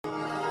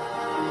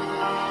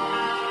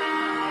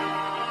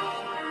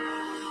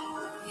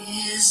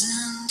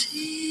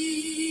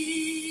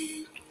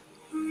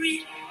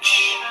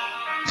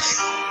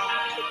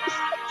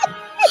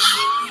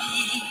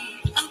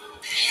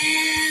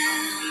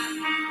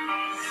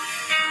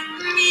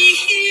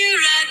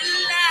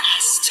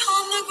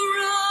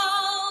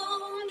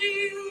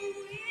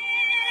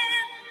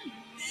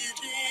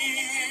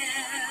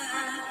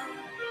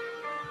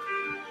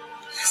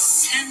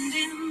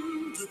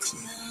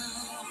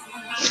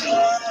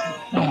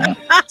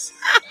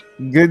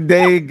Good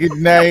day, good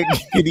night,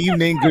 good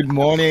evening, good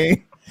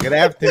morning, good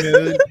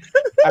afternoon.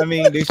 I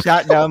mean, they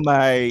shot down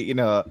my,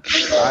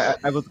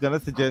 I was gonna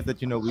suggest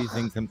that we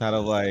sing some kind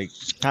of like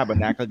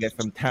tabernacle, get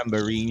some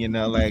tambourine,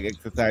 like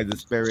exercise the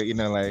spirit,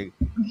 like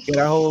get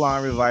a whole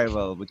on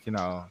revival. But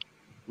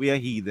we are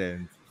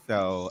heathens,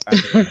 so I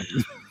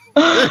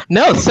mean,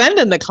 No, send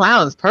in the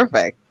clowns.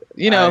 Perfect.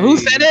 I Who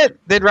said mean,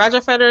 it? Did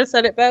Roger Federer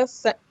said it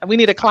best? We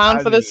need a clown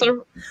I for this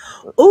mean,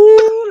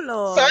 Ooh,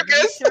 Lord, he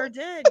circus. sure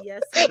did.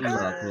 Yes, he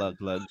look, did. look,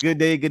 look. Good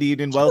day, good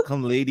evening,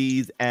 welcome,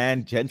 ladies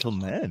and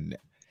gentlemen.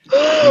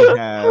 We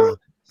have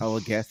our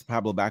guest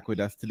Pablo back with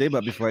us today.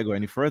 But before I go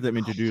any further, let me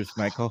introduce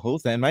my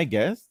co-host and my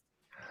guest,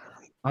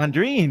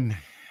 Andreen.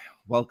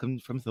 Welcome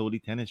from Solely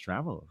Tennis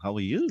Travel. How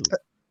are you?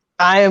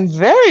 I am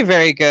very,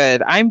 very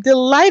good. I'm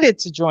delighted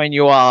to join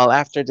you all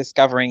after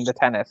discovering the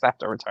tennis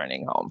after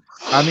returning home.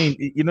 I mean,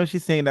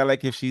 she's saying that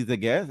like if she's a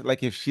guest,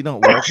 like if she don't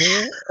work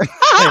here,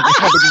 and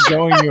happy to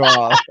join you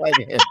all.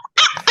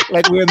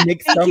 Like we're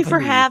mixed Thank you for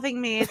company. having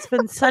me. It's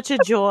been such a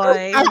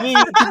joy. I mean,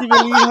 could you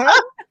believe her?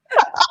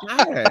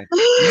 Yeah. I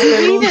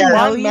Never didn't lose know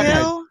one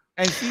match, you.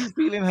 and she's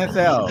feeling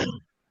herself.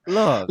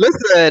 Look,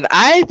 Listen,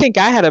 I think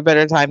I had a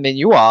better time than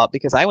you all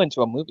because I went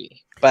to a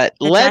movie. But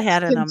Which I let's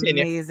had an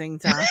continue. amazing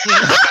time.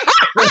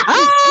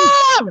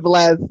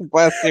 Bless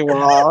you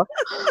all.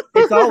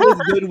 it's always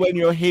good when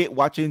you're hit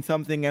watching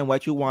something and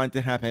what you want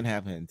to happen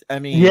happens. I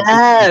mean, it's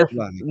Yes. just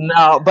like,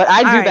 No, but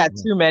I do All right. that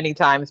too many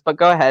times. But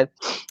go ahead.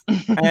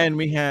 and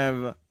we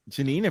have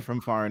Janina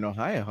from Foreign,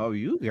 Ohio. How are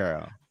you,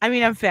 girl? I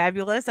mean, I'm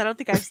fabulous. I don't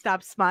think I've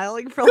stopped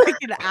smiling for like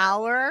an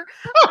hour.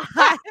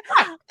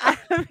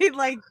 I mean,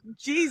 like,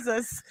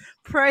 Jesus,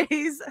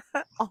 praise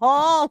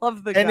all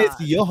of the And it's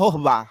gods.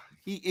 Jehovah.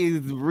 He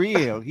is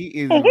real. He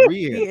is He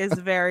real. is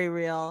very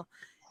real.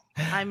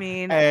 I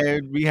mean,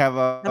 And we have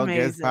our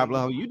guest Pablo.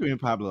 How amazing. are you doing,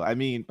 Pablo? I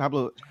mean,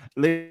 Pablo,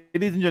 ladies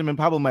and gentlemen,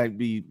 Pablo might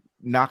be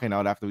knocking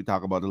out after we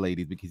talk about the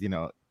ladies because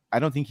I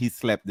don't think he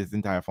slept this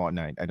entire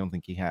fortnight. I don't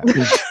think he has.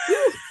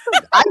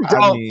 I I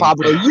don't, mean,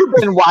 Pablo. You've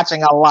been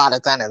watching a lot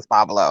of tennis,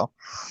 Pablo.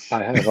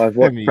 I have. I've I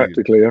watched mean,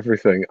 practically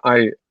everything.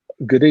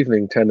 Good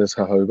evening, tennis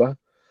Jojoba,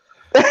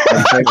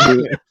 and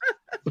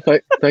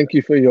thank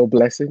you for your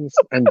blessings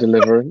and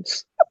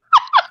deliverance.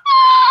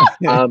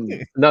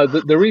 No,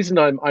 the reason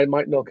I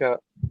might knock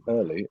out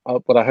early,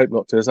 but I hope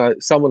not to, is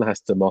someone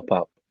has to mop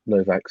up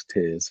Novak's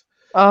tears.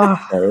 Oh,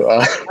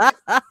 So,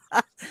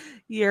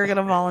 You're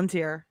gonna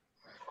volunteer.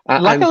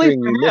 luckily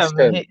Andrew, for you missed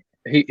him. him.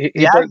 He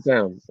Yes. broke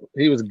down.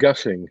 He was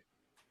gushing.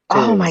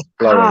 Oh my Tears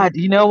flowing. God.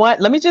 You know what?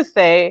 Let me just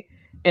say,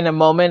 in a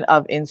moment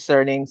of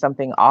inserting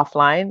something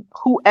offline,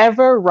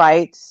 whoever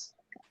writes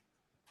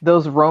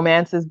those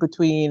romances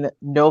between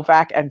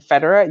Novak and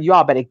Federer, you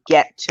all better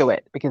get to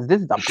it because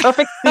this is a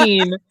perfect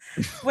scene.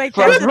 Wait,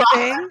 From- that's a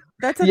thing.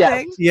 That's a Yes.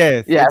 thing.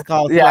 yes, Yes, it's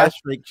called yes. flash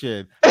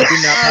fiction. I did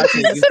not Oh, partake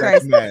in Jesus such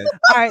Christ. mess.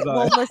 All right.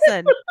 Well, But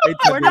listen,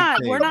 it's a we're good not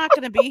thing.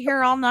 going to be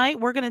here all night.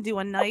 We're going to do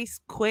a nice,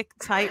 quick,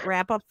 tight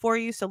wrap up for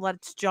you. So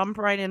let's jump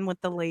right in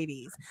with the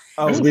ladies.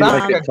 Oh, We Sounds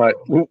like good. it tight.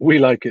 We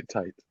like it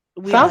tight.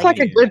 We Sounds like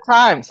like a it. good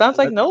time. Sounds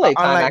like no late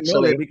time, unlike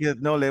Nole, actually. because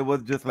Nole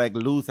was just like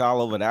loose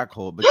all over that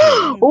court. But hey,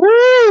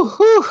 Ooh,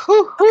 hoo,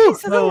 hoo, Okay, hoo.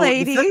 so the so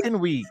ladies.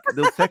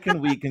 the second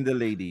week in the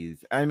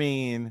ladies. I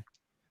mean,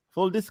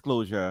 full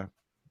disclosure,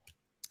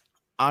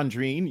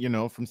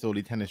 Andreen, from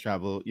Solely Tennis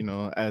Travel,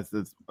 as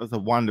a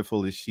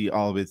wonderful as she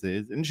always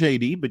is, and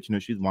shady, but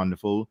she's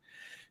wonderful.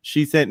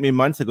 She sent me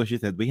months ago. She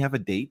said we have a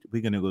date.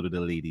 We're gonna go to the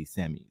ladies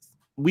semis.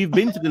 We've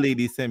been to the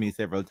ladies semis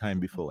several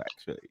times before,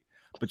 actually,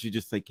 but she's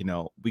just like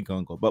we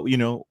gonna go. But we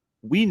know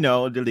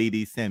the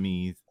ladies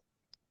semis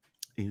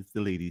is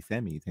the ladies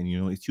semis, and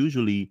it's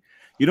usually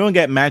you don't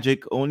get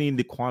magic only in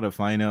the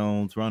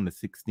quarterfinals, around the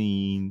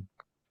 16,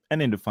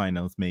 and in the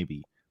finals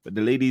maybe. But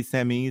the ladies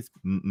semis,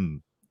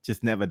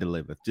 just never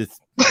delivers.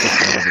 Just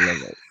never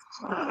delivers.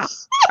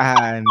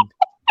 And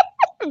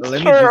let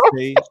me just True.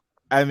 say,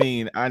 I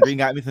mean, Andre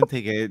got me some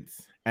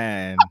tickets,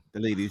 and the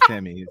ladies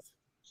semis,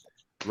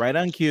 right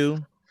on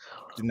cue,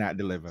 did not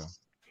deliver.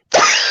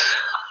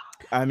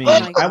 I mean, Oh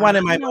my I God.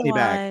 wanted my You know money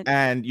back, what?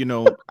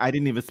 and I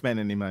didn't even spend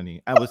any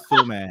money. I was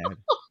so mad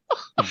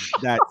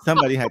that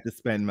somebody had to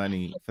spend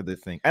money for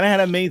this thing, and I had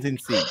amazing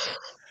seats.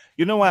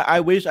 You know what? I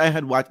wish I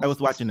had watched. I was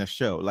watching a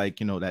show, like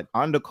that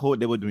on the court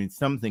they were doing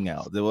something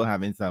else. They were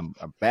having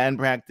a band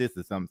practice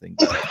or something.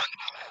 But,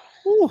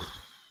 whew,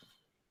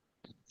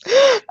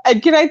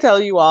 And can I tell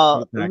you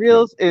all,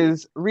 spectacular.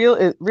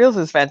 Reels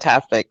is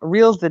fantastic.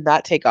 Reels did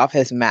not take off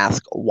his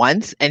mask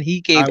once, and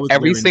he gave I was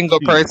every wearing single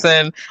shoes.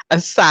 person a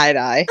side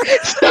eye.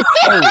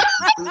 Oh,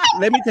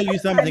 let me tell you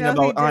something know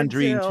he about did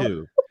Andreen too.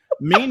 too.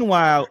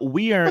 Meanwhile,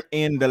 we are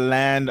in the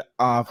land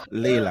of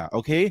Layla.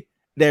 Okay,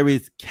 there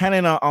is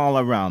Canada all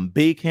around,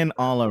 bacon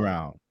all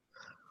around.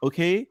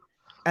 Okay,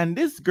 and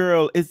this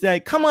girl is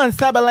like, "Come on,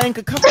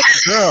 Sabalenka, come on,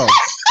 girl.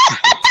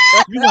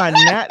 You are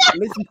not.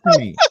 Listen to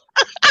me."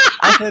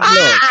 I said,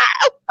 "Look,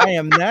 I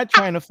am not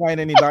trying to fight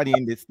anybody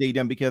in this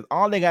stadium because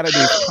all they gotta do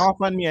is cough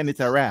on me and it's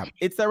a wrap.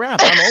 It's a wrap.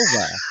 I'm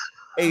over.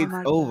 It's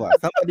my over.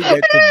 God.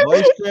 Somebody gets too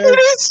boisterous.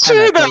 It's And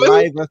true the though.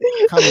 saliva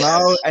come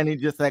out, and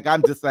it's just like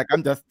I'm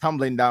just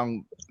tumbling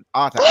down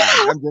out of eyes.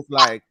 I'm just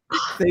like,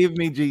 save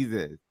me,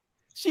 Jesus.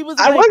 She was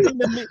I like was in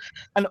the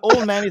an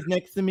old man is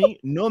next to me,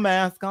 no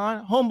mask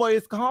on, homeboy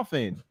is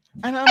coughing.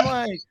 And I'm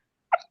like,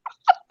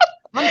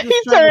 I'm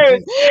just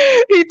trying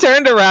to he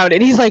turned around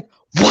and he's like,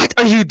 "What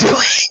are you doing?"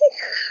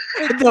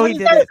 No, he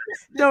didn't.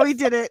 No, he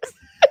didn't.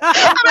 And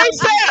I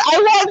said,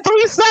 "I want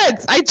 3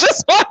 cents. I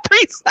just want 3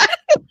 cents."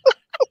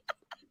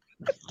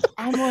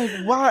 I'm like,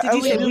 why Did are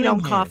you say we doing don't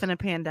here? cough in a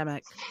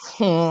pandemic?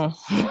 Look,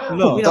 We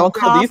Don't don't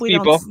tell these cough, we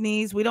don't people.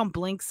 sneeze, we don't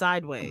blink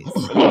sideways.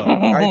 Look,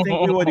 I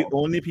think we were the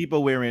only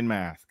people wearing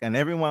masks, and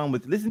everyone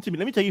was. Listen to me.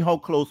 Let me tell you how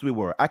close we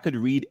were. I could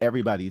read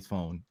everybody's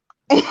phone.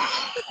 I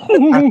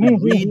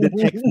could read the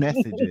text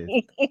messages.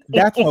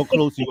 That's how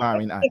close you are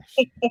in Ash.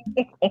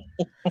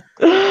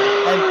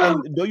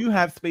 And though you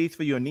have space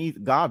for your knees,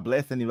 God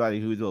bless anybody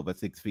who's over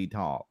 6 feet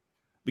tall,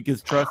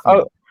 because trust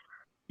me,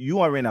 you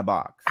are in a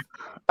box.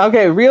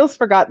 Okay, Reels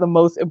forgot the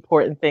most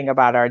important thing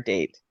about our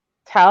date.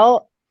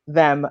 Tell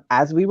them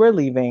as we were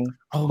leaving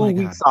Oh who my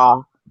we God.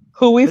 saw.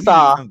 Who we Let me tell you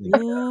saw. something.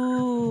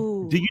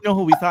 Ooh. Do you know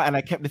who we saw? And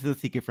I kept this a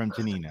secret from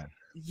Janina.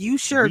 You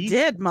sure We-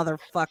 did,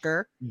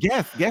 motherfucker.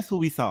 Guess who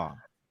we saw?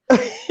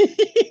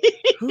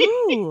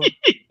 Who? We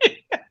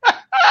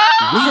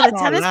Is it a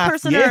saw tennis last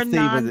person or year's a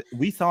non?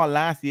 we saw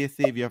last year's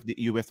savior of the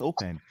US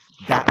Open,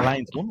 that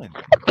Lions woman.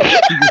 She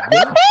was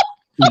there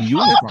in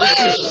uniform.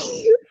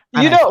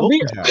 And You I know, spoke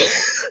to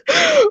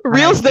her.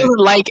 Reels I said- doesn't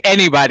like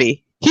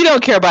anybody. He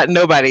don't care about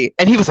nobody.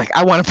 And he was like,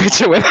 "I want a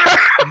picture with her."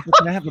 I said,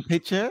 "Can I have a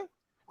picture?"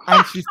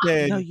 And she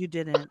said, No, you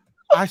didn't.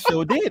 I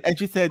sure did. And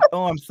she said,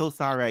 "Oh, I'm so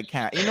sorry, I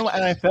can't." You know,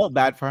 and I felt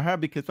bad for her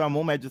because for a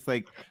moment I just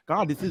like,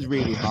 God, this is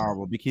really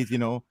horrible because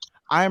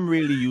I'm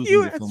really using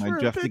You this asked woman for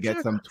a just to get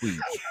picture. some tweets.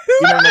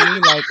 You know what I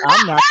mean? Like,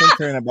 I'm not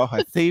concerned about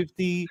her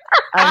safety.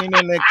 I mean,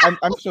 and like,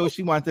 I'm sure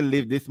she wants to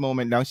live this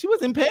moment now. She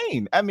was in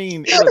pain. I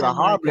mean, it was Oh a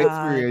my horrible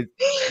God. experience.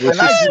 Was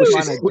And I she, just was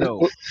want she, to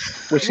joke.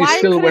 was she Why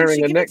still couldn't wearing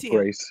she a give it neck to you?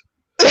 brace?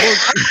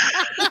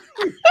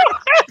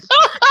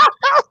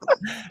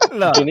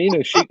 Look,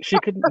 Janina, she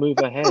couldn't move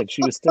her head.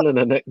 She was still in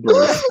a neck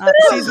brace.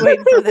 She's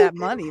waiting for that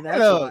money. That's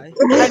look, why.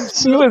 and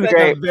She looked was like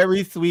great. a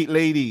very sweet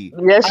lady.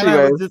 Yes, she And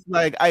I was was. just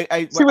like,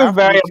 She was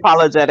very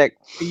apologetic.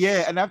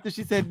 Yeah, and after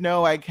she said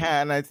no, I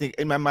can't. I think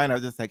in my mind I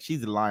was just like,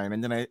 she's lying,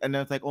 and then I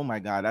was like, oh my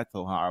God, that's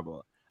so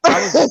horrible.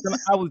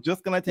 I was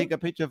just gonna take a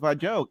picture for a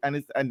joke,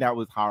 and that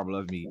was horrible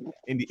of me.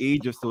 In the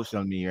age of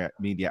social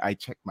media, I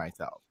checked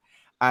myself,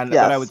 but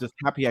I was just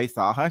happy I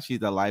saw her.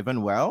 She's alive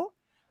and well,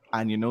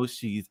 and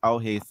she's out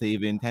here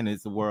saving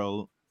tennis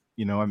world.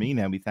 You know what I mean?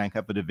 And we thank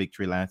her for the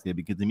victory last year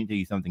because let me tell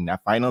you something.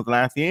 That finals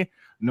last year,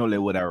 they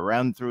would have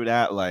run through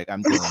that like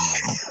I'm telling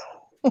you.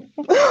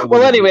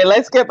 Well, anyway,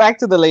 let's get back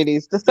to the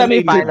ladies. The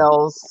ladies.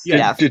 semifinals.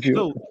 Yeah.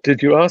 Yes.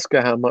 Did you ask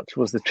her how much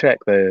was the check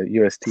the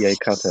USTA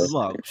cut her?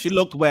 Look, she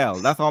looked well.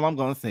 That's all I'm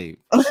gonna say.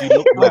 She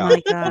looked well. Oh my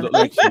She God. looked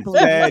like I can't she's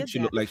believe you fed. did She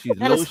that. looked like she's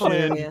That is lotion.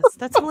 hilarious.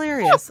 That's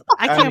hilarious.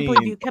 I can't believe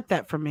mean- you kept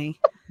that from me.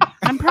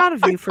 I'm proud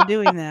of you for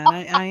doing that.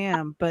 I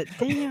am. But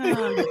damn,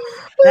 that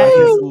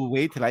is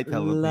Wait till I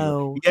tell the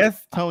low. people.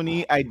 Yes,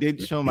 Tony, I did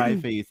show my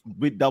face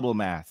with double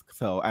mask.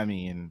 So I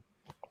mean,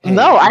 hey,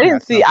 No, I you didn't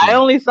got see. I something.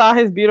 only saw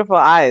his beautiful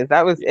eyes.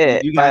 That was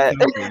it. You got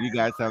But something. You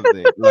got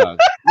something. Look,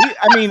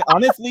 I mean,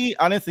 honestly,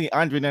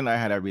 Andrea and I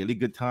had a really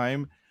good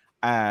time,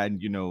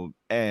 and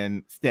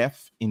and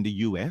Steph in the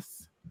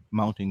US,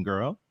 Mountain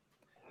Girl,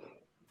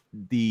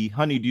 the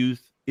honeydew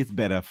is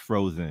better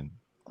frozen.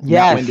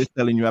 Not when they're yes,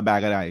 selling you a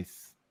bag of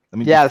ice. Let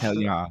me Yes. just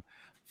tell you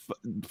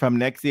from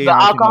next year. the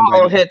I think I'm alcohol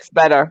gonna- hits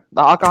better.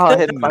 The alcohol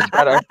hits much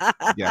better.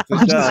 Yes,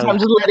 I'm it does.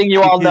 just letting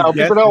you all Because know.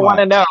 guess People don't want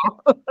to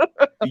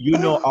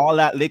know. All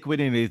that liquid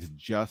in it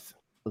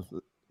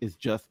is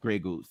just Grey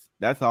Goose.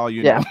 That's all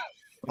you Yeah. know.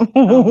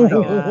 Oh my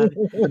No. God.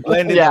 The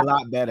blend is Yeah. a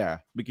lot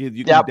better because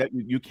Yep.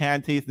 you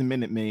can't taste the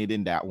Minute Maid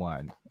in that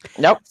one.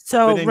 Nope.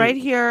 So But right anyway-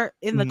 here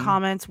in the Mhm.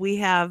 comments, we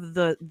have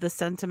the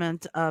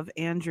sentiment of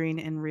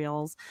Andrine and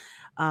Reels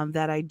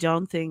that I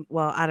don't think.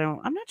 Well,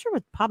 I'm not sure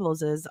what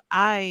Pablo's is.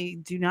 I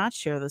do not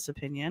share this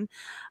opinion.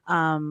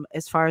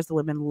 As far as the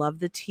women love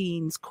the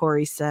teens,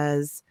 Corey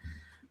says,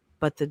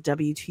 but the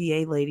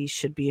WTA ladies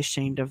should be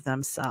ashamed of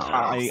themselves.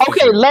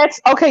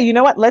 Okay, you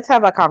know what? Let's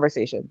have a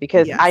conversation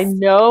because I Yes.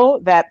 know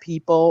that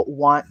people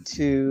want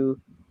to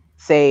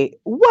say,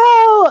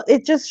 well,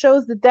 it just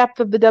shows the depth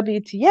of the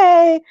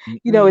WTA.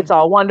 It's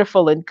all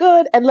wonderful and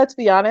good. And let's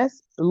be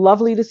honest,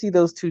 lovely to see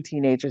those two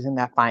teenagers in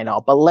that final.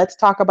 But let's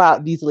talk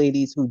about these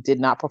ladies who did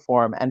not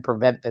perform and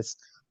prevent this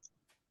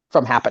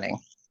from happening.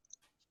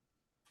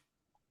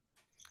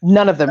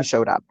 None of them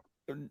showed up.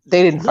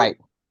 They didn't fight.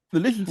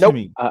 Listen to Nope.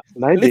 me.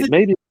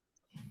 Maybe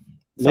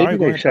Sorry,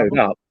 go they ahead, showed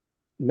Pablo. up.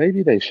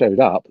 Maybe they showed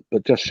up,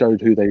 but just showed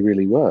who they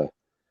really were.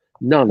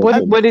 None of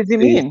them. What does he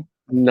mean?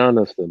 None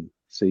of them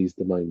seized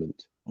the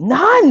moment.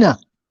 None.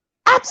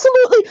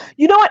 Absolutely.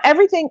 You know what?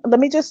 Let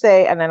me just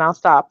say, and then I'll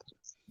stop.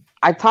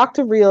 I talked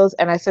to Reels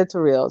and I said to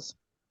Reels,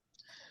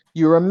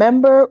 You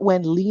remember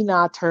when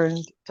Lena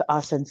turned to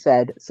us and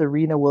said,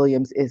 Serena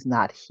Williams is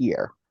not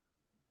here.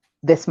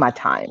 This my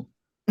time.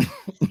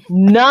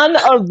 None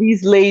of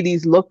these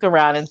ladies looked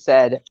around and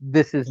said,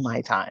 this is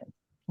my time.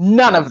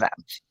 None of them.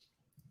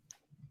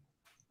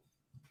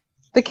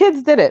 The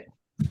kids did it.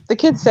 The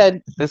kids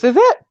said, this is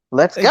it.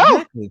 Let's go.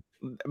 Exactly.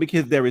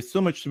 Because there is so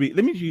much to be.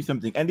 Let me tell you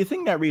something. And the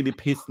thing that really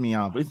pissed me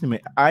off, listen to me,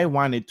 I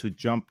wanted to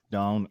jump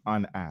down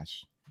on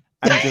Ash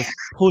and just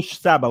push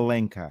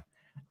Sabalenka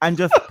and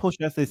just push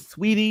her, say,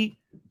 sweetie,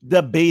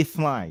 the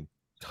baseline,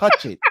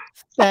 touch it,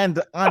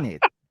 stand on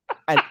it.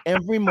 At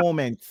every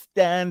moment,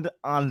 stand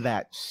on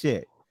that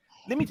shit.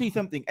 Let me tell you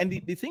something. And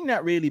the thing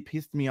that really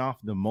pissed me off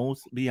the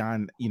most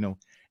beyond,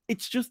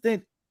 it's just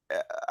that,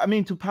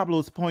 to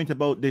Pablo's point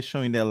about they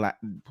showing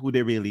who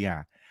they really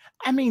are.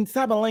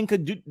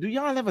 Sabalenka, do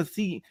y'all ever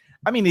see?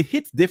 It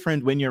hits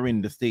different when you're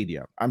in the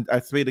stadium. I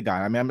swear to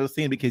God. I'm just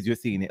saying because you're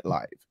seeing it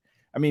live.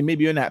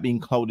 Maybe you're not being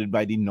clouded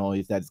by the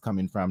noise that's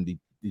coming from the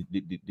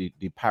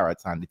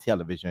parrots on the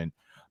television.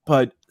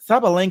 But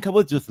Sabalenka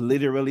was just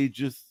literally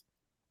just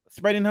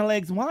spreading her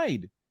legs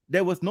wide.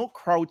 There was no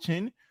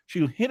crouching.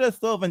 She'll hit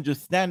herself and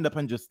just stand up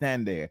and just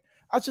stand there.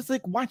 I was just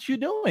like, what you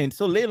doing?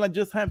 So all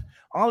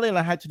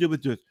Layla had to do was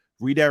just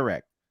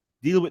redirect,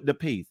 deal with the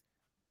pace.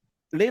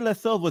 Layla's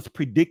serve was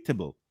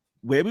predictable.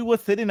 Where we were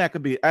sitting, I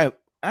could be.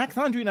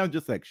 Alexandrina, I was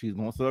just like, she's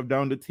gonna serve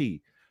down the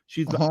tee.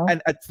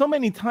 And at so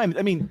many times,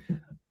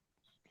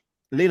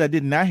 Layla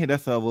did not hit a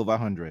serve over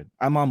 100.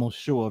 I'm almost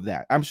sure of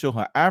that. I'm sure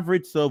her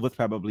average serve was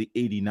probably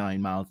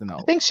 89 miles an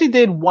hour. I think she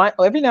did one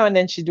every now and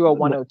then. She do a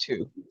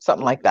 102,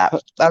 something like that.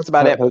 That's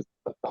about it.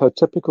 Her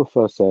typical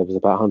first serve is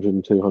about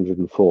 102,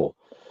 104.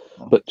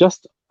 But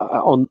just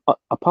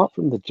apart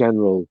from the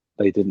general,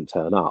 they didn't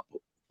turn up.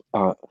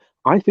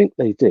 I think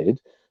they did.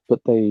 But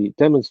they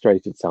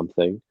demonstrated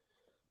something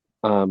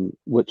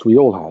which we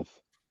all have,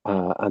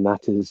 and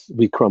that is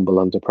we crumble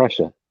under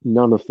pressure.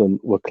 None of them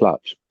were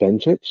clutch.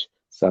 Bencic,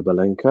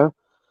 Sabalenka,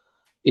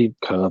 Eve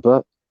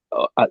Kerber,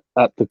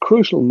 at the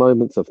crucial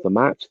moments of the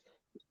match,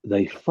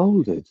 they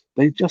folded.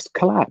 They just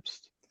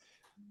collapsed.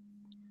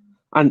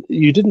 And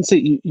you didn't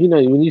see,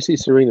 when you see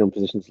Serena in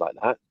positions like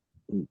that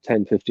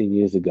 10, 15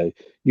 years ago,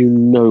 you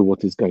know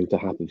what is going to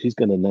happen. She's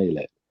going to nail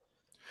it.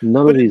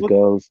 None of these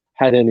girls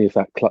had any of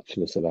that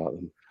clutchness about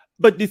them.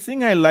 But the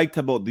thing I liked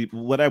about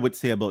what I would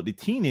say about the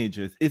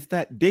teenagers is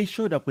that they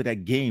showed up with a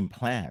game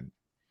plan.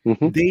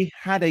 Mm-hmm. They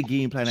had a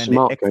game plan and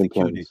they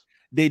executed.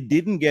 They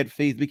didn't get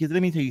phased because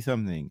let me tell you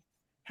something.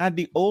 Had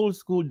the old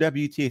school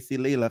WTC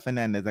Layla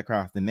Fernandez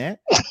across the net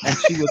and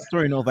she was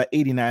throwing over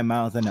 89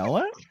 miles an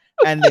hour,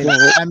 and then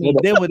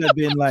they would have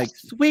been like,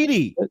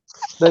 sweetie,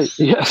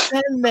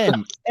 send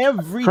them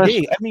every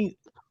day.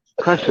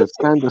 Pressure,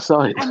 stand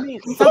aside.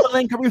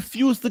 Sabalenka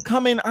refused to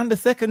come in on the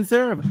second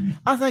serve.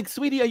 I was like,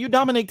 sweetie, are you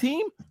Dominic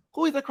Thiem?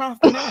 Who is across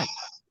the net?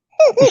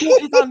 Who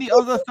is on the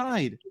other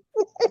side?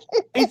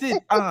 Is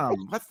it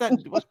what's that?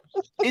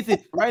 Is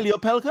it Riley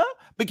Opelka?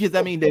 Because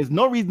there's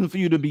no reason for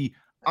you to be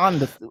on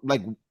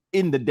the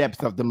in the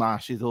depths of the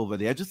marshes over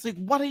there. Just like,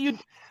 what are you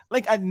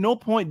at no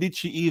point did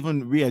she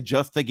even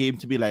readjust the game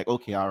to be like,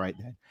 okay, all right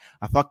then.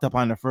 I fucked up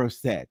on the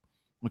first set.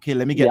 Okay,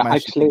 let me get my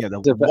shit together.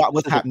 What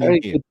was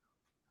happening here?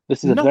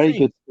 This is a very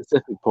good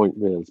specific point,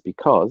 Reels,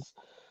 because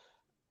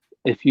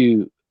if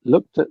you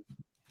looked at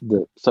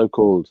the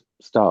so-called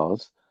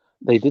stars,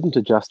 they didn't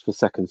adjust for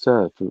second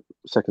serve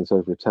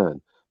return.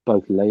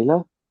 Both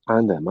Layla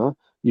and Emma,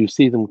 you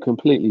see them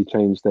completely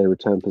change their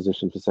return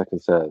position for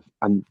second serve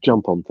and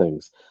jump on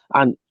things.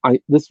 And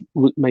this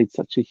made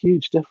such a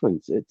huge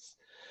difference.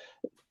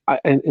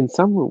 In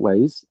some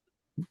ways,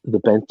 the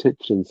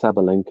Bencic and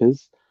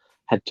Sabalenkas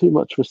had too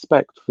much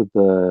respect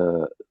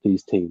for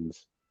these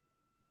teams.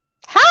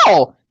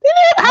 How?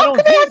 How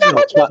can they have that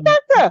much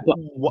respect?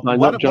 By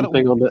not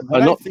jumping on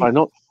by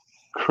not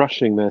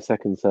crushing their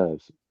second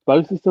serves.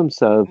 Both of them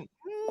serve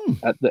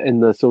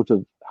in the sort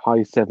of high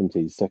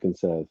 70s second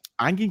serve.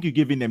 I think you're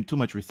giving them too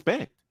much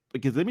respect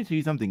because let me tell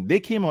you something. They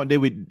came out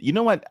there with, you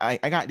know what? I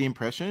got the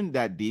impression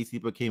that these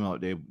people came out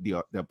there,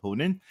 the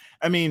opponent.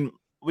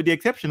 With the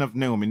exception of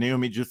Naomi.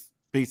 Naomi just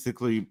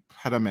basically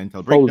had a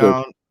mental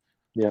breakdown.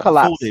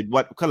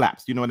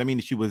 Collapsed. You know what I mean?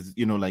 She was,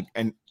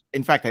 and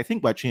in fact, I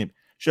think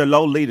she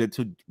allowed later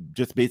to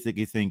just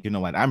basically think, you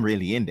know what, I'm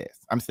really in this.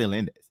 I'm still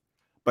in this.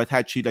 But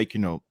had she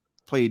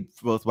played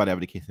first, whatever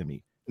the case may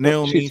be.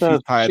 Naomi, she's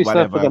tired,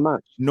 whatever.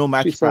 No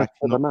match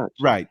practice.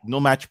 Right. No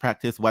match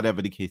practice,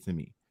 whatever the case may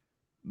be.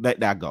 Let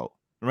that go.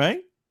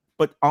 Right?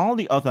 But all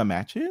the other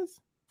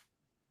matches,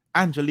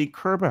 Angelique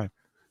Kerber,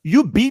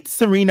 you beat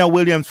Serena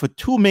Williams for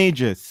 2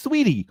 majors.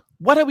 Sweetie,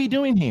 what are we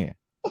doing here?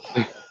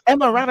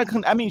 Emma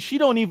Raducanu, she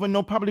don't even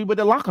know probably where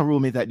the locker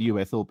room is at the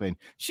US Open.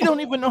 She don't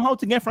even know how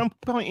to get from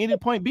point A to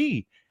point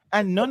B.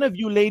 And none of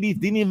you ladies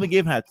didn't even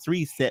give her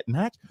 3-set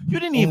match. You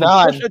didn't even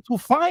push her to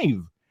 5.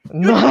 You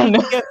didn't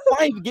even get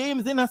 5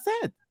 games in a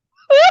set.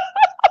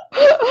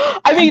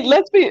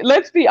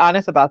 Let's be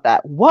honest about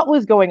that. What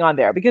was going on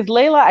there? Because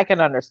Layla, I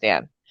can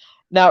understand.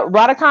 Now,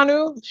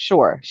 Raducanu,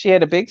 sure, she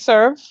had a big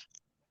serve,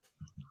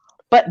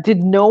 But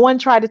did no one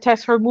try to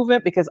test her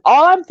movement? Because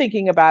all I'm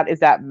thinking about is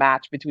that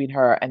match between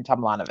her and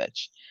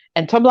Tomljanovic.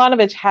 And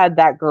Tomljanovic had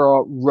that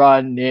girl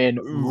running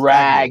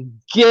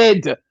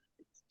ragged.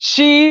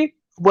 She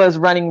was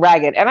running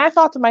ragged. And I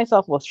thought to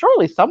myself, well,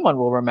 surely someone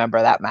will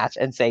remember that match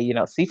and say,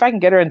 see if I can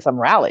get her in some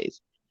rallies.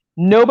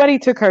 Nobody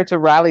took her to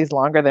rallies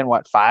longer than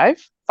what,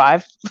 five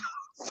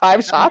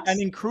shots?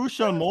 And in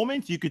crucial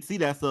moments, you could see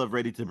that serve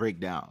ready to break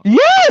down.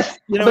 Yes!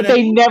 But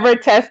they never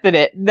tested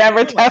it.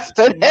 Never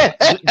tested it.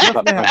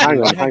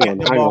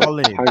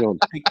 Hang on.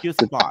 Pick your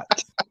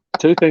spot.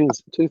 Two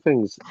things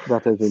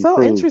that have improved.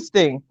 So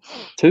interesting.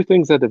 Two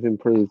things that have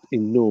improved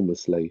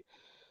enormously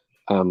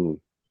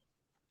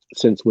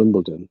since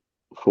Wimbledon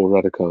for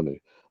Raducanu.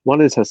 One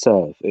is her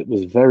serve. It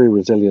was very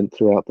resilient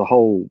throughout the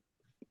whole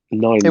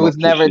 9 It was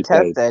never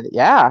tested.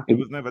 Yeah. It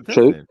was never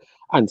tested. True.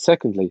 And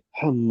secondly,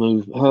 her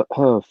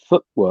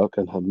footwork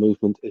and her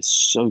movement is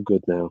so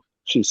good now.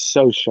 She's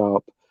so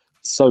sharp,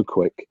 so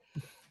quick,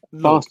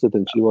 faster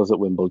than she was at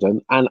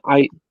Wimbledon. And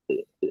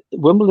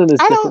Wimbledon is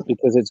different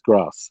because it's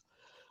grass.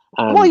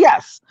 Well,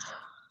 yes.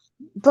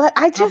 But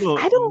I can't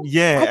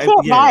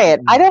buy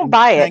it. I don't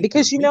buy it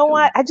because you know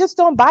what? I just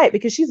don't buy it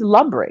because she's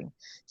lumbering.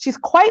 She's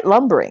quite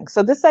lumbering.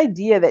 So this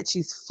idea that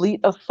she's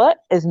fleet of foot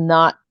is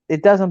not,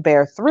 it doesn't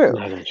bear through.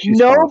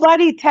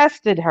 Nobody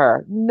tested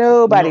her.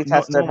 Nobody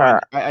tested her.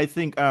 I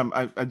think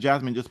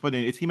Jasmine just put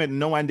in, it seemed like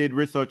no one did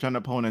research on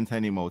opponents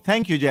anymore.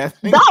 Thank you,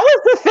 Jasmine. That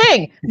was the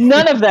thing.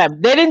 None of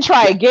them. They didn't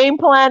try a game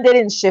plan. They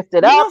didn't shift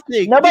it up.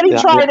 Nobody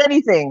tried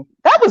anything.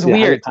 That was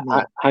weird to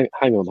me.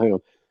 Hang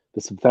on.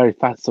 There's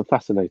a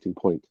fascinating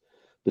point.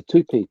 The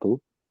two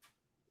people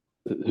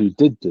who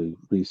did do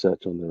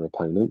research on their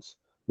opponents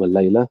were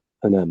Layla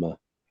and Emma.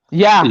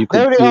 Yeah, they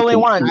were the only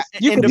ones.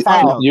 You can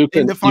tell. You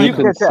can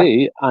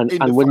see,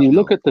 and when you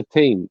look at the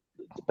team,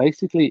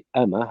 basically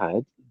Emma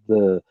had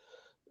her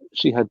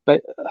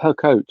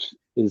coach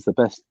is the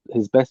best.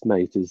 His best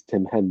mate is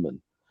Tim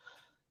Henman.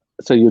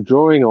 So you're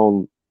drawing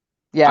on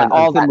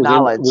all that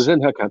knowledge was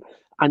in her camp,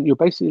 and you're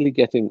basically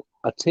getting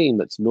a team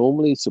that's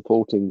normally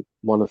supporting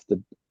one of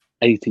the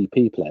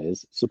ATP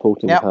players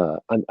supporting her,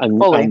 and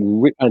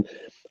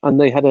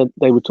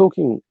they were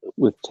talking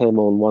with Tim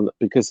on one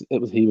because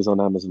he was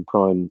on Amazon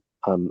Prime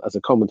as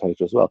a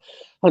commentator as well,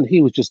 and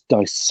he was just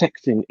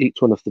dissecting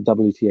each one of the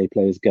WTA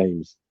players'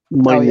 games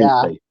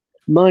minutely.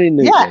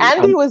 Yeah,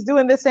 Andy was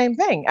doing the same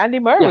thing. Andy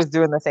Murray was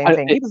doing the same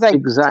thing. He was like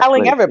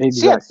telling everybody.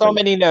 She had so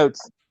many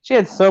notes.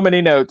 And same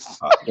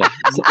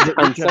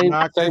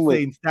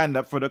with stand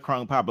up for the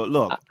crown, Pablo.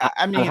 Look,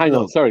 I mean, hang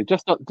on, sorry,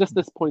 just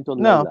this point on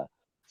Layla.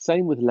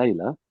 Same with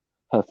Layla,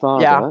 her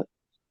father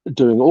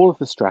doing all of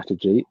the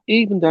strategy,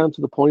 even down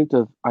to the point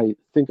of, I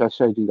think I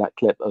showed you that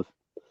clip of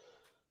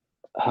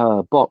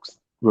her box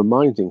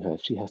reminding her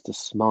she has to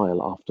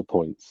smile after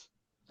points.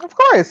 Of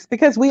course,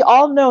 because we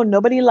all know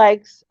nobody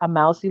likes a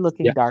mousy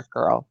looking dark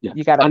girl. Yeah.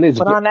 You got to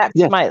put on that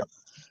smile.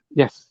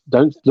 Yes,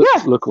 don't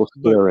look or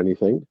stir or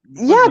anything.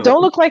 Yeah,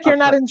 don't look like you're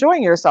not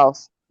enjoying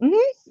yourself.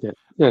 Mm-hmm.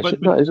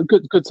 It's a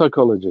good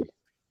psychology.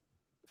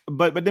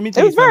 But let me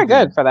tell you, it was very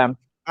good for them.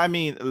 I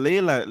mean,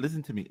 Layla,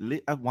 listen to me.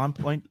 At one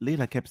point,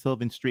 Layla kept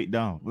serving straight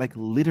down, like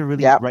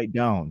literally right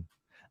down.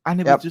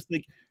 And it was just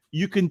like,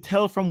 you can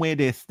tell from where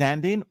they're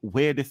standing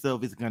where the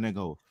serve is going to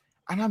go.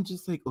 And I'm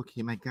just like,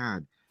 okay, my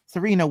God.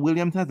 Serena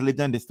Williams has lived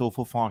on this store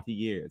for 40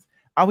 years.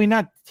 Are we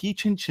not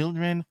teaching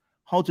children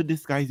how to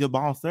disguise your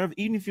ball serve,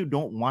 even if you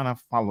don't want to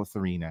follow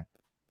Serena?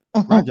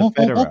 Roger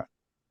Federer.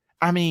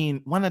 I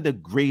mean, one of the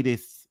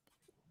greatest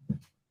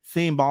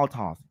same ball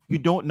toss. You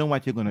don't know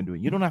what you're going to do.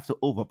 You don't have to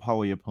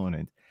overpower your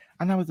opponent.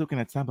 And I was looking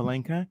at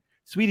Sabalenka,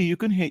 sweetie, you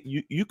can hit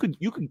you could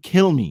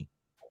kill me.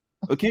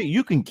 Okay,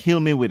 you can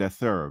kill me with a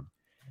serve.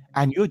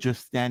 And you're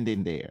just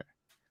standing there.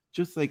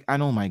 Just like,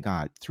 and oh my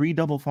God, 3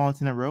 double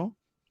faults in a row.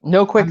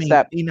 No quick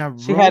step. She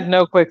had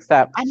no quick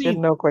step. She had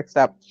no quick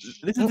step.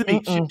 Listen to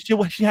me.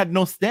 She had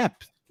no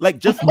step. Like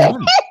just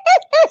one.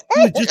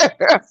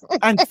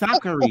 And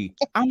Sakkari.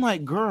 I'm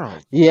like, girl.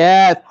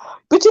 Yes.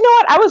 But you know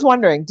what? I was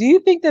wondering, do you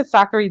think that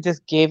Sakkari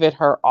just gave it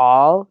her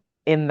all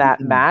in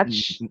that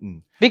match?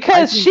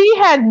 Because she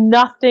had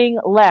nothing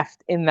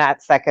left in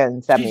that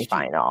second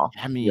semifinal.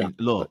 I mean,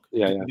 look.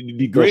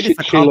 The greatest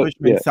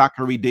accomplishment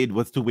Sakkari did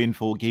was to win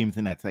 4 games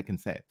in that second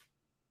set.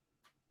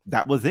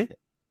 That was it.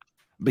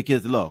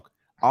 Because look,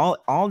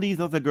 all these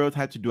other girls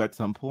had to do at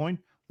some point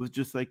was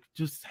just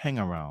hang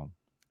around.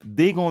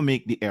 They gonna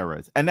make the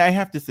errors. And I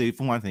have to say,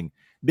 for one thing,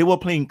 they were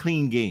playing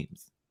clean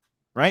games,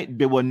 right?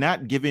 They were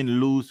not giving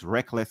loose,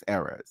 reckless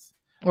errors.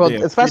 Well,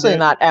 especially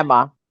not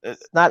Emma.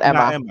 Not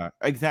Emma,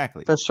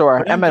 exactly. For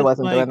sure. Emma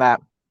wasn't doing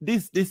that.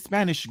 This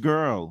Spanish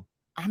girl,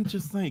 I'm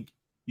just like,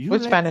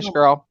 which Spanish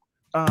girl?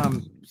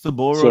 Sorribes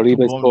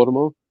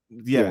Tormo.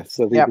 Yes.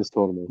 Sorribes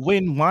Tormo.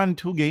 Win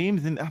 1-2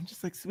 games, and I'm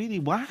just like, sweetie,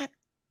 what?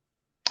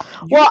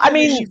 Well, I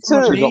mean,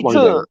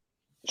 to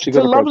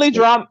lovely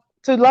drama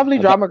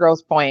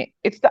girl's point,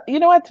 it's you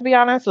know what? To be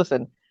honest,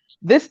 listen,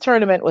 this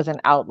tournament was an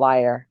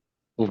outlier.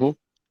 Mm-hmm.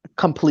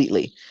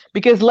 completely.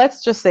 Because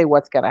let's just say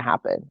what's going to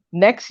happen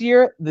next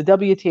year. The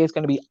WTA is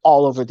going to be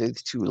all over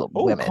these two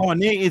women.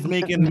 Cornet is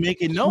making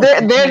notes.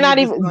 They're not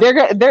even. They're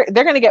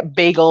going to get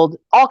bageled.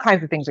 All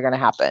kinds of things are going to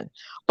happen.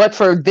 But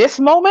for this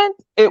moment,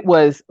 it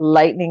was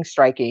lightning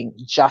striking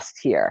just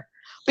here,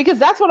 because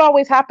that's what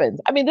always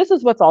happens. I mean, this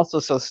is what's also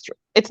so.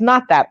 It's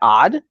not that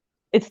odd.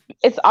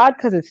 It's odd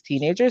because it's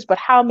teenagers, but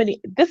how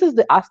many? This is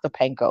the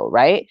Ostapenko,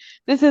 right?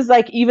 This is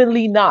like even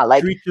Lina,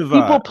 like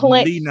Krejcikova, people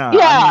playing, Lina.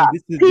 yeah,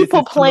 this is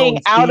people playing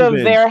Sloane out of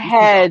Stephens. their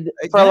head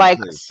for like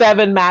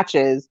 7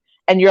 matches,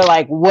 and you're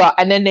like, what?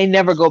 And then they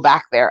never go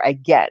back there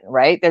again,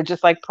 right? They're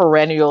just like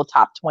perennial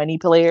top 20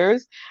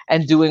 players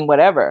and doing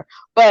whatever.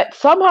 But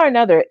somehow or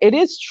another, it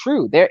is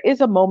true. There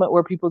is a moment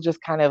where people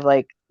just kind of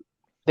like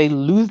they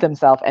lose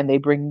themselves and they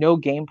bring no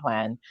game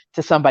plan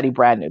to somebody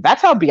brand new.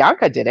 That's how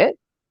Bianca did it.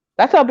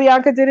 That's how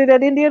Bianca did it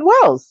at Indian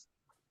Wells.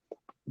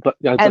 But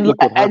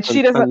and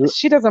she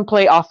doesn't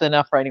play often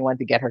enough for anyone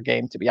to get her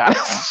game, to be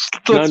honest.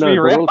 Let's be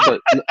real. But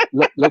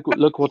also,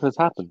 look what has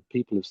happened.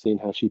 People have seen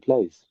how she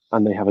plays,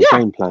 and they have a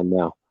game plan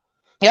now.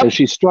 Yep. So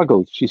she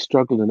struggled. She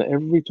struggled in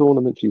every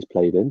tournament she's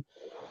played in.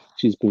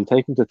 She's been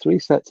taken to 3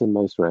 sets in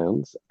most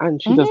rounds,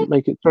 and she doesn't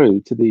make it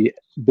through to the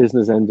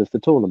business end of the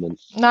tournament.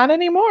 Not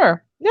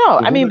anymore. No,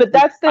 I mean, but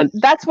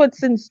that's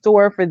what's in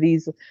store for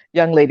these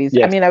young ladies.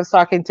 Yes. I mean, I was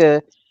talking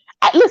to.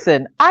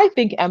 Listen, I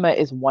think Emma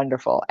is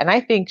wonderful, and I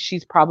think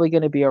she's probably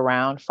going to be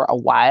around for a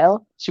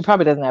while. She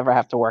probably doesn't ever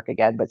have to work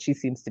again, but she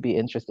seems to be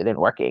interested in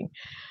working.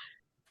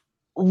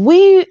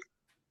 Please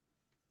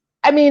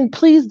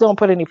don't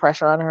put any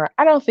pressure on her.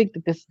 I don't think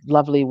that this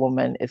lovely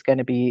woman is going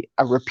to be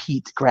a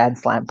repeat Grand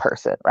Slam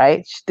person,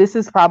 right? This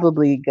is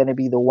probably going to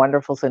be the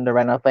wonderful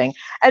Cinderella thing.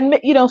 And,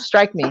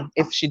 strike me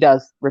if she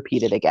does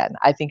repeat it again.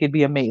 I think it'd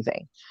be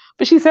amazing.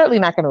 But she's certainly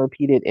not going to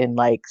repeat it in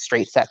like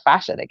straight set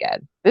fashion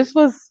again. This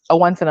was a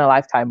once in a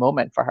lifetime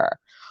moment for her.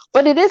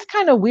 But it is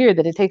kind of weird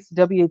that it takes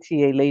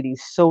WTA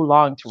ladies so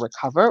long to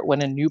recover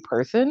when a new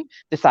person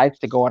decides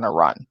to go on a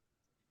run.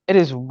 It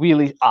is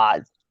really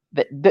odd.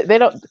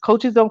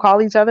 Coaches don't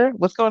call each other.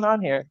 What's going on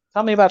here?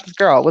 Tell me about this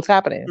girl. What's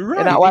happening? Right,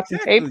 You're not watching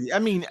tape? I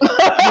mean,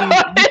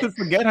 you could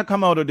forget her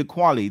come out of the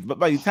qualies, but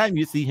by the time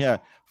you see her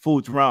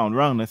fourth round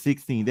of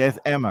 16, there's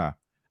Emma.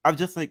 I'm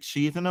just like,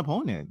 she's an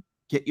opponent.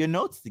 Get your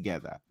notes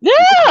together.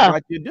 Yeah,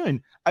 what you're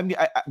doing. I mean,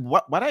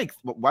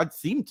 what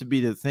seemed to be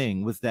the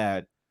thing was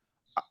that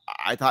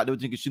I thought they were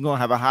thinking she's gonna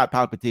have a heart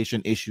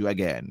palpitation issue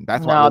again.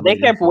 That's what they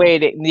kept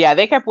waiting. Yeah,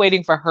 they kept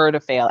waiting for her to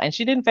fail, and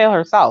she didn't fail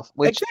herself.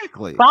 Which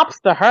props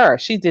to her.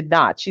 She did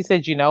not. She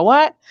said, "You know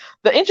what?"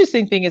 The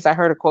interesting thing is, I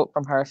heard a quote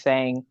from her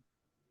saying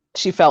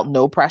she felt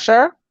no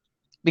pressure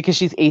because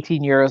she's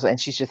 18 years and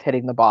she's just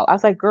hitting the ball. I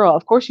was like, "Girl,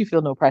 of course you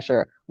feel no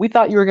pressure. We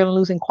thought you were gonna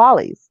lose in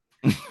qualies.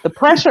 The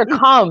pressure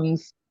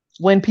comes."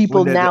 When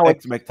people now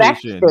expect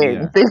things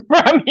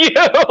from you,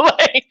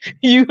 like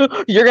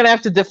you're gonna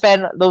have to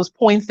defend those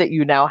points that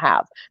you now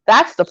have.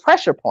 That's the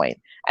pressure point,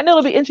 and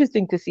it'll be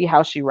interesting to see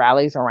how she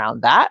rallies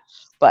around that.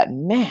 But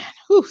man,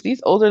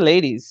 these older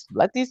ladies,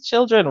 let these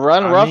children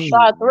run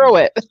roughshod through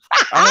it.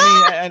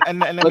 and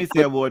let me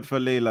say a word for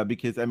Leylah,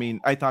 because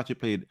I thought she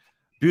played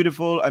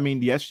beautiful.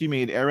 Yes, she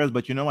made errors,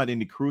 but you know what? In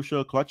the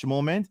crucial clutch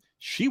moment,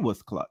 she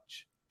was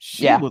clutch.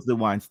 She was the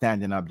one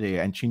standing up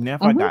there, and she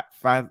never got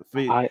fast.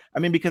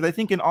 Because I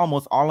think in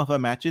almost all of her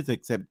matches,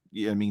 except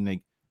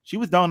she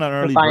was down on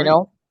early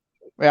final.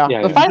 Break.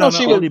 Yeah, the final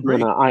she was.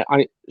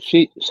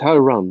 Her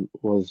run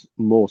was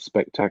more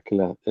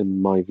spectacular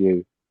in my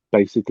view,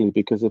 basically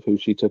because of who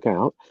she took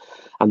out,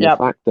 and the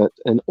fact that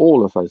in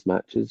all of those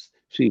matches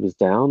she was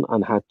down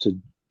and had to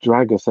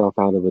drag herself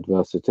out of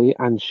adversity,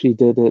 and she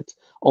did it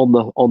on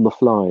the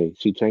fly.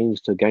 She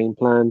changed her game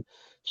plan.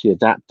 She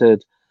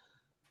adapted.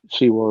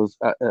 She was,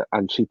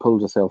 and she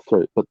pulled herself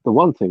through. But the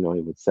one thing I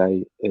would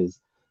say is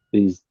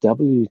these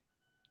WTA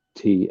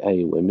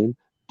women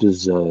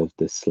deserve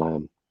this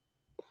slam.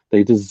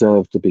 They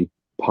deserve to be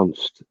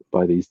punched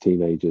by these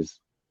teenagers.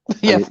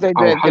 Yes, they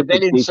did. They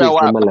didn't show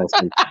up.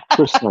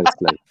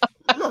 Precisely.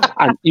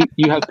 And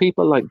you have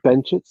people like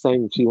Benchett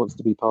saying she wants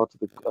to be part of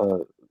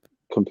the,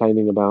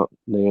 complaining about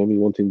Naomi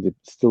wanting to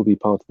still be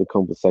part of the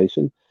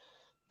conversation.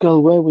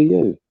 Girl, where were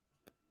you?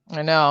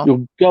 I know.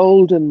 Your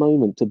golden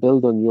moment to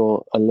build on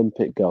your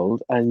Olympic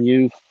gold, and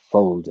you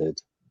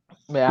folded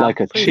like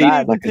a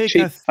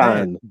cheap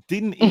fan.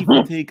 Didn't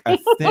even take a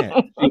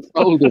step. You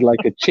folded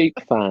like a cheap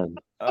fan.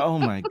 Oh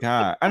my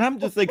god! And I'm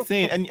just like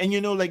saying, and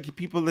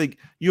people like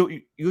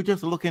you're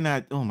just looking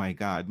at, oh my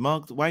god,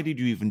 Muggs, why did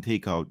you even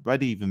take out? Why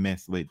did you even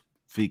mess with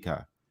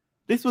Vika?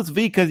 This was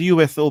Vika's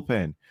U.S.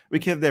 Open,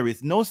 because there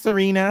is no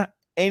Serena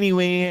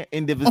anywhere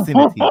in the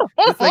vicinity.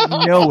 It's like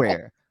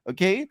nowhere.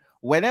 Okay.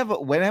 Whenever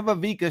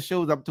Vika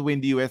shows up to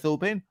win the US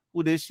Open,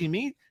 who does she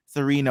meet?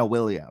 Serena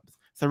Williams.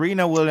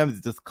 Serena Williams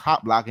is just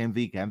cop blocking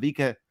Vika, and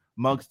Vika,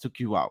 Muggs took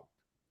you out,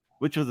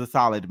 which was a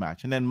solid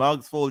match. And then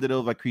Muggs folded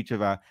over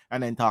Krejcikova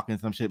and then talking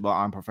some shit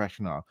about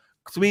unprofessional.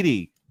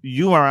 Sweetie,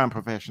 you are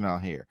unprofessional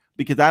here,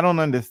 because I don't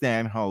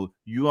understand how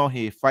you are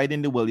here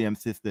fighting the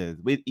Williams sisters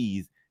with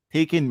ease,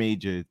 taking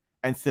majors,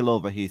 and still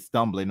over here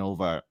stumbling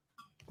over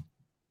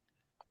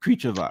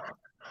creature vibe.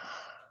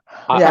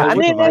 Yeah, I Both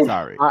mean, of us,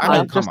 sorry. I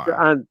mean, come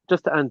on.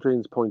 Just to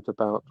Andrine's point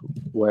about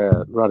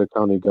where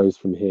Raducanu goes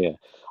from here,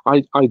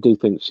 I do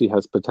think she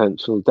has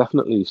potential.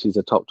 Definitely, she's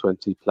a top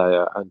 20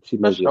 player, and she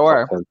may For be a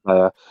sure. top 10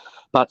 player.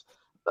 But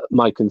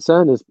my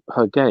concern is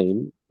her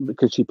game,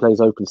 because she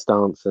plays open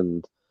stance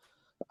and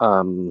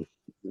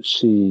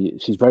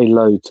she's very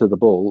low to the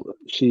ball.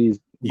 She's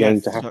going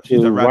Yes, to have she's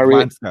a to worry.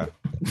 Radwanska.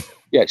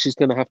 Yeah, she's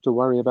going to have to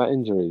worry about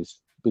injuries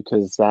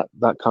because that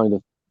kind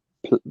of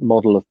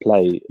model of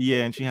play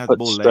Yeah, and she has bull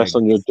puts stress legs.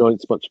 on your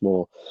joints much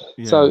more.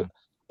 Yeah. So,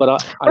 but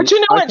you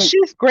know what? think-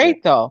 She's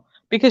great though,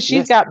 because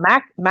she's Yes. got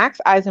Max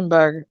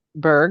Eisenbud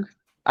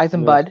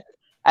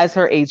as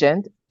her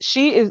agent.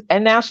 She is,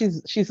 and now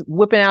she's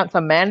whipping out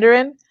some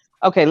Mandarin.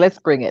 Okay, let's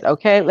bring it.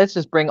 Okay, let's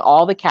just bring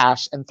all the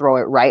cash and throw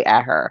it right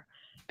at her,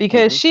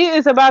 because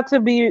she's about to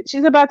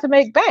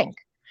make bank.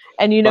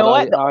 And you know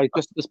what? I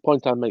just this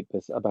point I make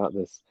about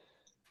this.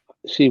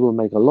 She will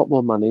make a lot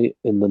more money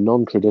in the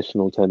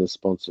non-traditional tennis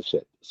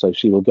sponsorship. So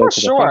she will go For to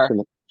sure. the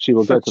fashion. She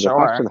will For go to sure.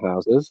 the fashion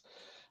houses,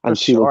 and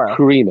For she sure. will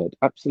cream it.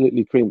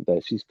 Absolutely cream it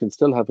there. She can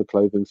still have a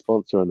clothing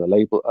sponsor and a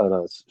label and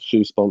a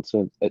shoe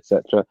sponsor,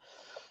 etc.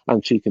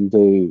 And she can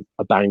do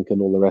a bank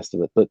and all the rest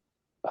of it. But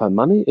her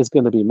money is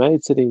going to be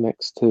made sitting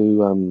next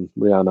to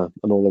Rihanna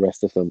and all the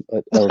rest of them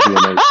at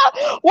LVMH.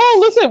 Well,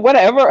 listen,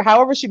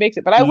 however she makes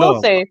it. But I will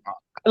Look, say,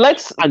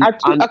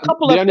 a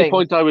couple the of only things.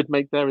 point I would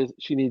make there is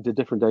she needs a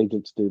different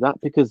agent to do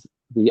that, because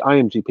the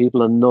IMG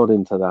people are not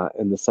into that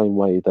in the same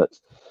way that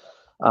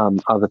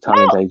other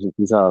talent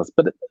agencies are.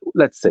 But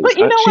let's see. But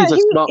you know she's what?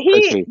 a smart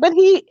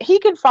cookie. He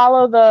can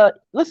follow the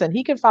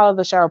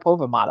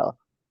Sharapova model.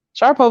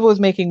 Sharapova was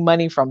making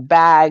money from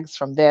bags,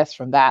 from this,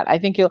 from that. I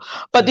think he'll.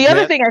 But the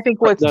other thing I think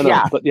was but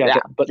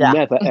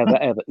never, ever,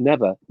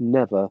 ever,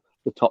 never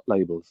the top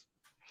labels.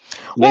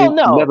 Well,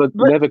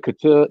 never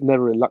couture,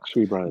 never a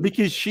luxury brand.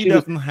 Because she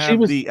doesn't have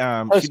the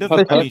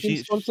her perfume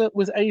sponsor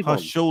was Avon.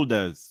 Her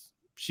shoulders.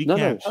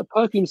 Her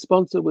perfume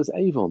sponsor was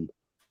Avon.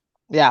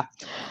 Yeah.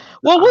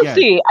 Well, we'll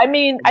see. I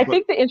mean, I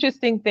think the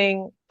interesting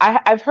thing,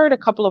 I've heard a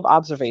couple of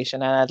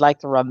observations, and I'd like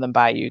to run them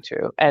by you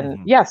too. And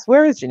yes,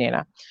 where is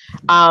Janina?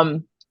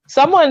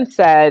 Someone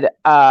said,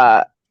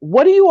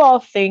 what do you all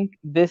think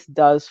this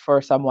does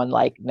for someone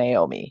like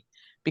Naomi?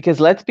 Because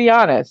let's be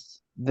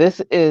honest,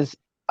 this is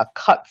a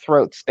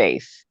cutthroat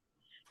space.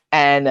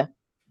 And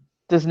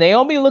does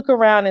Naomi look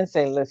around and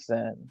say,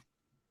 listen,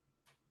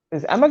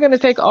 am I going to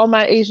take all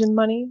my Asian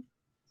money?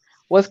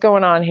 What's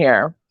going on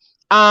here?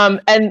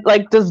 And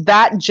like, does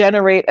that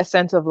generate a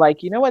sense of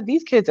like, you know what,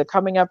 these kids are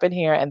coming up in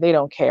here and they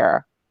don't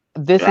care.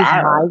 This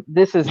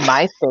is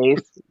my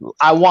space.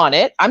 I want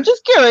it. I'm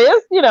just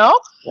curious,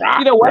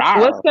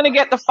 what's going to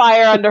get the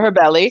fire under her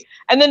belly.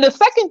 And then the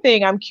second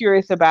thing I'm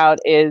curious about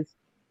is,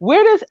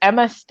 where does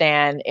Emma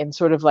stand in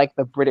sort of like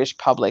the British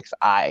public's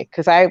eye?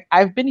 Because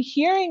I've been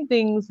hearing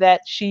things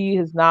that she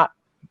is not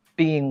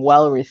being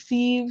well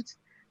received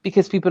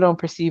because people don't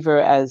perceive her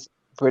as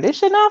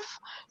British enough.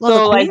 Well, so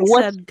the like,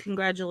 Queen said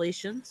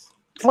congratulations.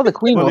 Well, the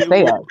Queen will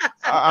say it.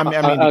 I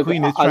mean, the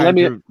Queen is trying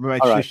to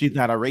make sure she's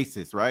not a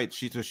racist, right?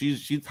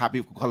 She's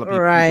happy for color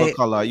people of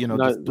color,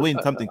 just doing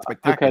something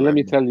spectacular. Okay,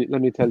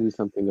 let me tell you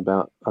something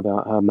about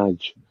her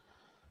Madge.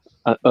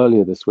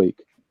 Earlier this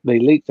week, they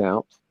leaked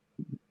out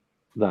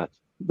that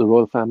the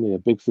royal family are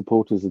big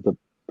supporters of the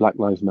Black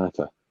Lives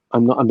Matter.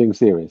 I'm being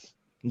serious.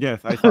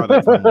 Yes, I saw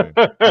that somewhere.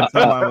 And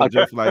someone was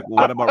just like,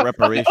 well, what about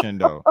reparation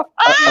though?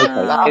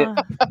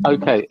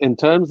 Okay. In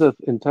terms of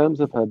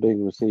her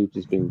being received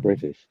as being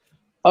British,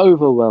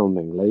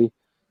 overwhelmingly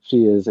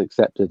she is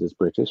accepted as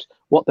British.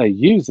 What they're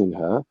using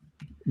her,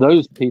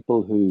 those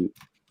people who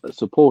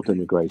support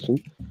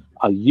immigration,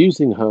 are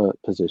using her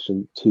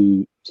position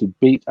to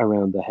beat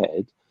around the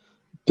head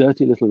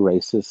dirty little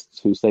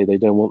racists who say they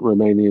don't want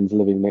Romanians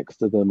living next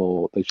to them,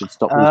 or they should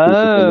stop these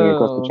people coming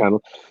across the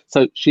channel.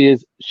 So she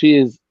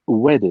is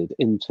wedded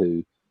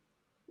into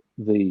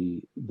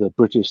the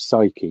British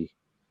psyche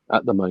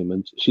at the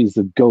moment. She's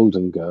the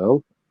golden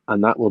girl,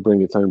 and that will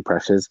bring its own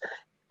pressures.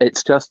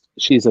 It's just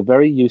she's a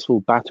very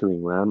useful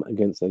battering ram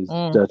against those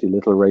dirty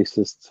little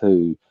racists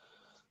who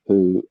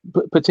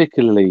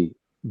particularly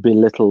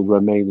belittle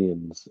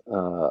Romanians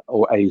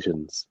or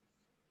Asians.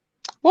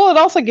 Well, it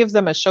also gives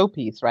them a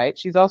showpiece, right?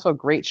 She's also a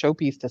great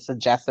showpiece to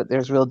suggest that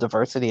there's real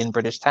diversity in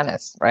British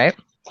tennis, right?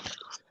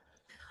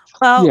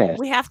 Well,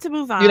 we have to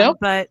move on,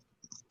 but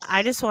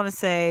I just want to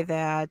say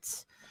that,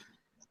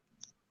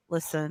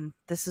 listen,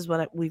 this is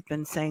what we've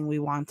been saying we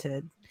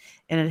wanted,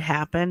 and it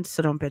happened,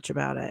 so don't bitch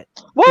about it.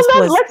 Well,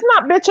 let's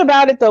not bitch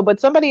about it, though, but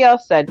somebody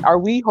else said, are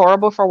we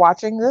horrible for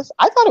watching this?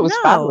 I thought it was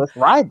a fabulous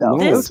ride, though.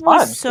 This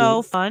was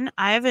so fun.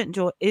 I have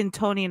enjoyed, and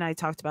Tony and I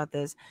talked about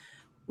this,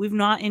 we've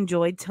not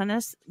enjoyed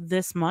tennis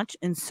this much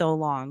in so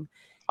long.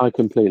 I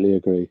completely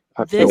agree.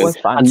 Absolutely. It was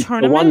fun. The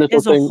tournament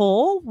as a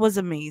whole was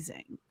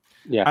amazing.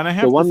 Yeah. And I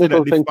have one to say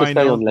little that thing the to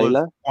say on finals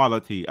Layla. was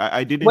quality.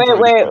 I did Wait,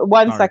 enjoy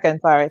 1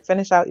 second. Sorry.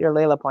 Finish out your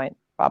Layla point,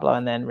 Pablo,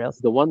 and then real.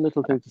 The one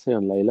little thing to say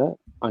on Layla,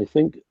 I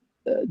think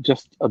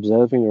just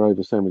observing her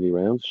over so many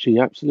rounds, she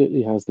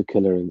absolutely has the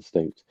killer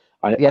instinct.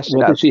 Yes, she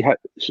whether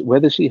does.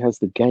 whether she has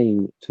the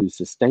game to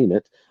sustain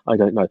it, I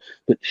don't know.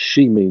 But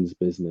she means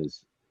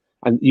business,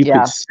 and you could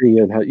Yeah, see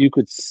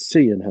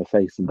in her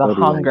face and the body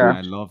hunger. I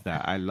language, love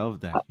that. I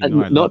love that. You know, and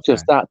I love not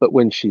just that. that, but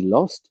when she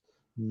lost,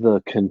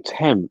 the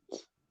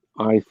contempt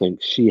I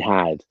think she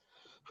had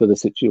for the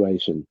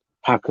situation.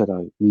 How could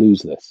I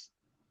lose this?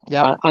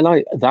 Yep. And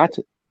I that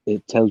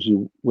it tells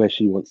you where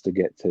she wants to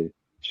get to.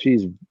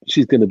 She's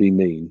going to be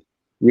mean,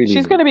 really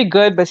She's going to mean. be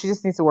good, but she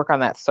just needs to work on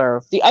that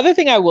serve. The other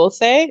thing I will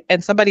say,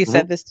 and somebody Mhm.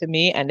 said this to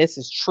me, and this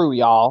is true,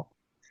 y'all.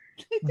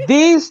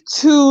 These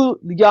two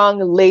young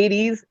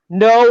ladies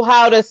know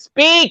how to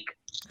speak.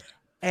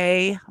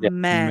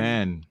 Amen.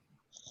 Man,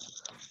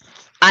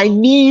 I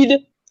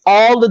need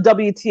all the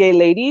WTA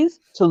ladies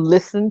to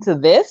listen to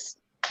this.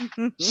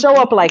 Show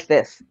up like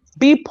this.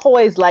 Be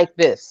poised like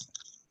this.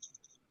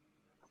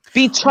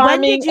 Be When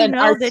charming did you and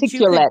know that you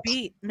could articulate.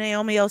 beat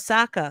Naomi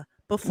Osaka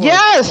before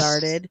Yes. it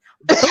started?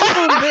 Boom,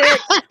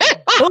 bitch.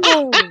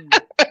 Boom.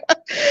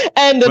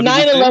 And the What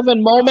did you say?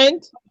 9/11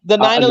 moment, the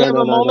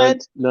 9/11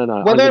 moment, no.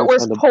 I'm whether gonna it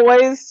was stand up.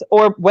 poised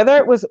or whether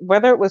it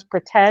was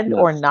pretend No.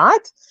 or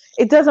not,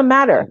 it doesn't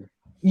matter. No.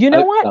 You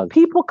know Oh, what? Doug,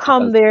 People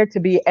come Doug, there to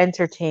be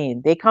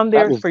entertained. They come that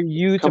there was for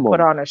you to come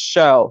put on. on a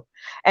show.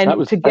 That And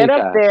was to get fake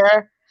up ass.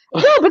 there,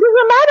 no, but it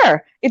doesn't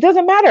matter. It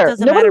doesn't matter.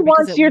 Doesn't Nobody matter because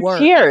wants it your worked.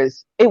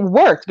 tears. It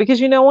worked because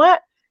you know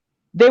what?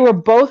 They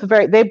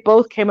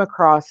both came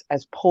across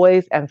as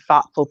poised and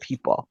thoughtful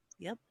people.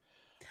 Yep.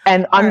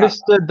 And All right.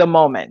 understood the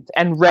moment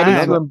and ready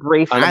And- to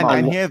embrace the And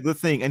moment. here's the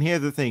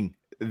thing.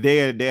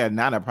 They are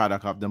not a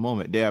product of the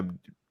moment. They are,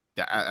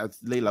 as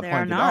Layla They are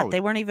pointed not. out, They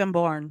weren't even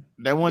born.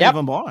 they weren't Yep.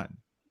 even born.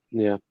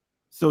 Yeah.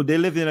 So they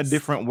live in a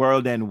different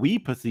world than we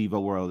perceive a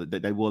world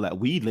that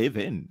we live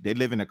in. They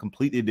live in a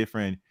completely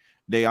different.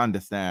 They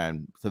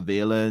understand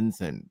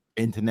surveillance and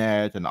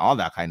internet and all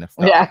that kind of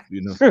stuff. Yeah.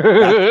 You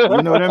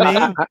know what I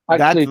mean?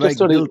 Actually, That's just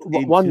sort of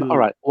built one. into- All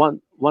right,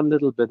 one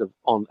little bit of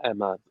on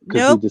Emma because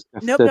Nope. we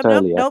discussed Nope. it Nope. Nope.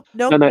 earlier. Nope.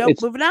 Nope. No, Nope.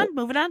 it's- Moving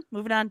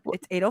on.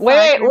 It's 8:05.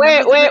 Wait.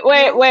 Remember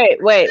the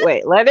rule?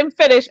 Wait. Let him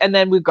finish and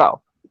then we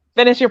go.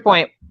 Finish your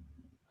point,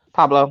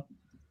 Pablo.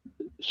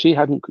 She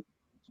hadn't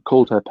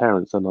called her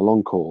parents on a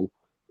long call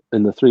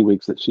in the 3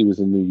 weeks that she was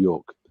in New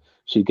York.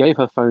 She gave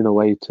her phone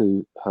away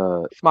to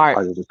her Smart.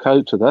 either the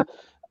coach or the,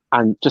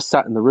 and just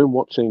sat in the room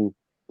watching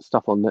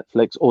stuff on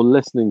Netflix or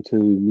listening to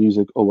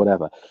music or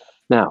whatever.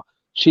 Now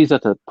she's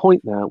at a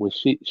point now where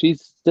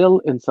she's still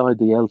inside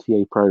the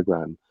LTA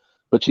program,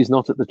 but she's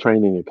not at the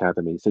training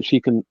academy, so she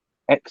can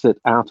exit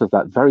out of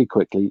that very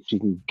quickly. She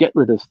can get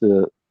rid of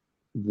the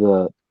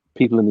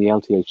people in the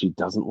LTA she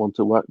doesn't want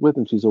to work with,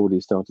 and she's already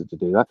started to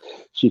do that.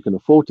 She can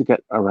afford to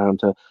get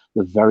around her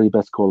the very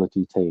best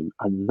quality team,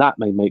 and that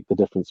may make the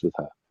difference with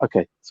her.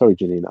 Okay, sorry,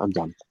 Janine, I'm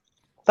done.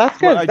 That's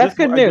good. Well, That's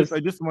good news. I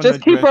just want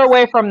Just keep her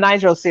away from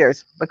Nigel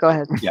Sears. But go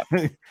ahead.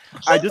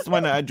 I just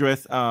want to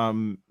address.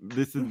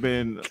 This has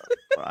been,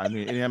 I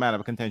mean, any amount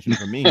of contention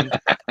for me,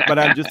 but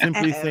I'm just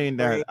simply saying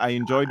that I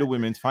enjoyed the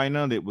women's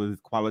final. It was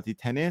quality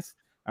tennis.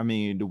 I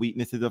mean, the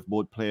weaknesses of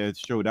both players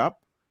showed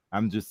up.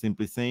 I'm just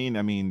simply saying,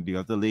 I mean, the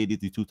other ladies,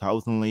 the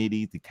 2000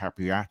 ladies, the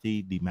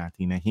Capriati, the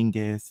Martina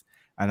Hingis,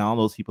 and all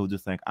those people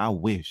just like, I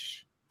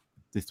wish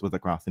this was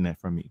across the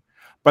net for me.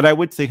 But I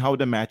would say how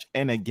the match,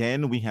 and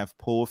again, we have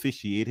poor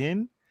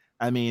officiating.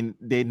 I mean,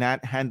 they're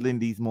not handling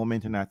these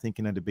moments and not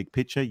thinking of the big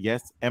picture.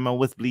 Yes, Emma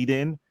was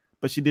bleeding,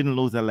 but she didn't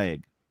lose a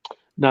leg.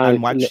 No,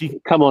 And what she,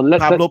 come on,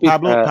 let's Pablo. be fair.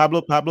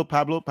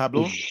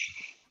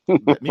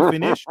 Let me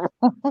finish.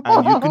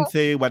 And you can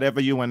say whatever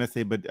you want to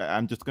say, but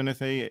I'm just going to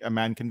say a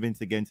man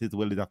convinced against his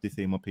will is of the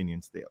same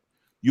opinion still.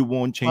 You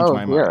won't change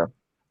my mind.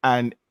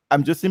 And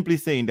I'm just simply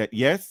saying that,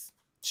 yes,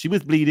 she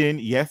was bleeding.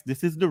 Yes,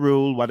 this is the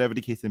rule, whatever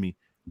the case may be.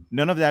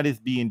 None of that is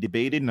being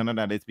debated. None of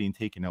that is being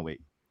taken away.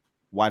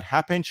 What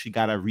happened? She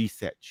got a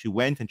reset. She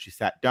went and she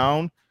sat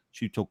down.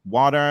 She took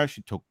water.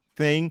 She took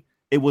thing.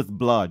 It was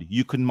blood.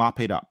 You could mop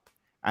it up.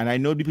 And I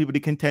know the people, the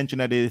contention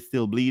that it is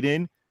still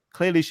bleeding.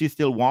 Clearly, she's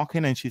still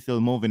walking and she's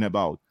still moving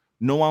about.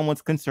 No one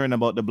was concerned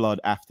about the blood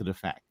after the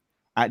fact.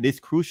 At this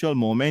crucial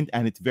moment,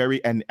 and it's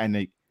very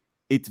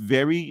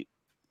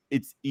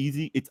it's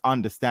easy, it's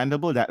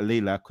understandable that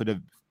Layla could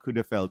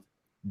have felt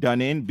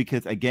done in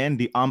because again,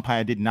 the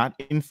umpire did not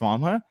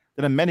inform her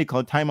that a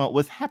medical timeout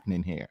was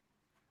happening here.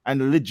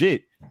 And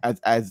legit,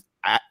 as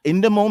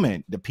in the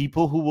moment, the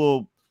people who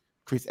were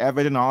Chris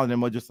Everett and all of them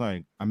were just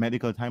like, a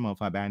medical timeout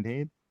for a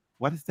band-aid?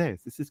 What is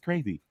this? This is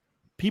crazy.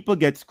 People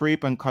get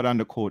scraped and cut on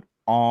the court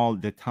all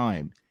the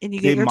time. And you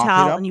get your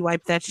towel and you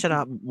wipe that shit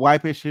up.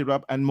 Wipe your shit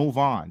up and move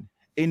on.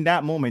 In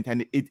that moment,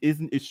 and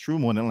it's true,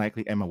 more than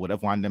likely Emma would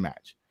have won the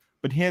match.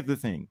 But here's the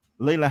thing.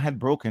 Layla had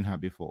broken her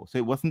before. So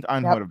it wasn't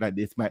unheard of that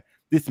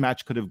this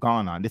match could have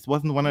gone on. This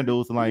wasn't one of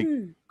those like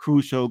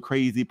crucial,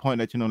 crazy point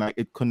that, like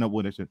it couldn't have,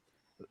 would have.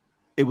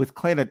 It was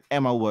clear that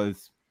Emma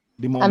was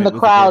the moment. And the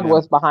crowd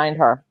was behind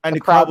her. And the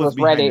crowd was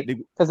ready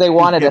because they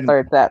wanted a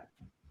third set.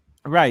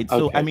 Right.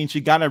 So, I mean, she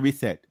got a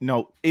reset.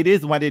 No, it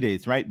is what it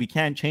is, right? We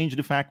can't change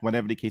the fact,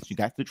 whatever the case. She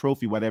got the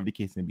trophy, whatever the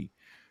case may be.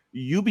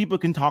 You people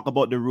can talk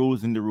about the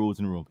rules and the rules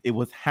and rules. It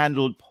was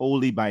handled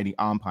poorly by the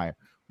umpire.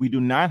 We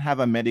do not have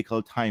a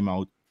medical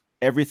timeout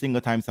every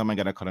single time someone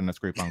got a cut on a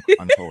scrape on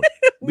court.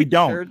 We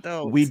don't. Sure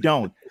don't. We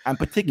don't. And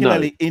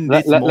particularly in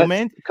Let- this let- let's-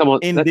 moment, come on,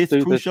 in let's this do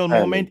this crucial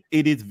fairly. moment,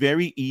 it is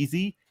very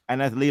easy.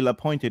 And as Layla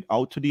pointed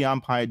out to the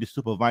umpire, the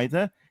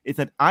supervisor, it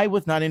said, I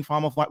was not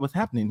informed of what was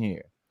happening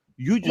here.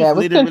 You just Yeah, it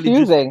was literally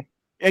confusing.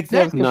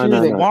 exactly No, she no,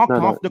 just no, walked no,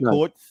 no, off the no.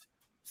 court,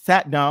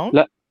 sat down.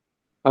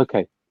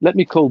 Okay, let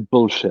me call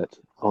bullshit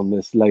on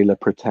this Layla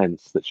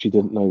pretense that she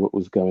didn't know what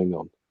was going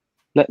on.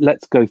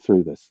 Let's go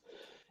through this.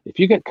 If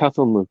you get cut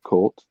on the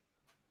court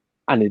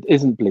and it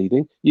isn't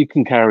bleeding, you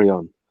can carry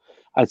on.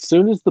 As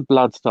soon as the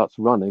blood starts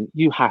running,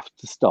 you have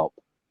to stop,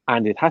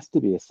 and it has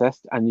to be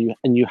assessed, and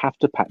you have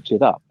to patch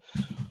it up.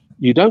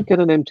 You don't get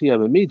an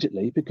MTO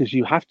immediately because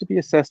you have to be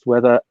assessed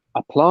whether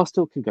a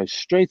plaster can go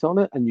straight on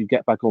it and you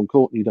get back on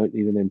court and you don't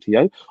need an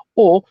MTO,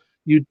 or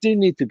you do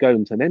need to go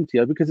into an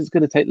MTO because it's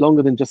going to take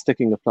longer than just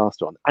sticking a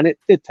plaster on. And it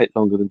did take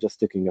longer than just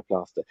sticking a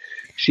plaster.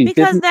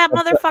 Because that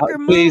motherfucker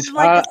moved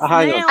like a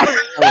hang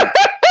snail.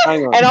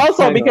 hang on, And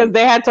also hang because on.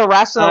 they had to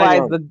rationalize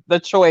on. the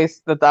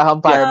choice that the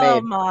umpire Oh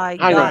made. my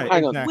Hang god. on,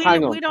 hang on, Exactly.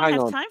 hang on, We don't hang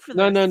have on. time for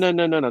No, this.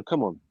 no,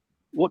 come on.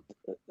 What?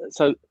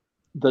 So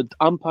the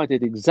umpire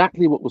did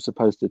exactly what was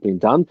supposed to have been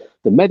done.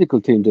 The medical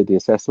team did the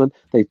assessment.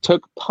 They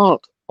took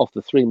part of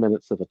the 3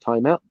 minutes of a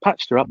timeout,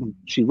 patched her up, and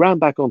she ran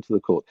back onto the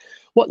court.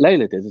 What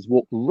Layla did is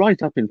walk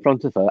right up in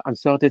front of her and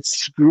started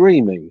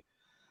screaming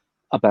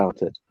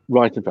about it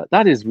right in front.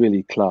 That is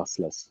really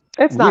classless.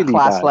 It's not Really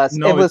bad. classless.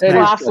 No, it was it's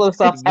not.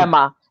 classless of It's-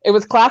 Emma. It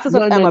was classless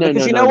No, of no, Emma no,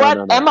 because no, you no, know no, what?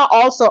 no, no. Emma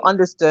also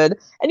understood.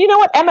 And you know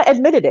what? Emma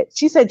admitted it.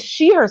 She said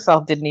she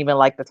herself didn't even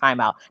like the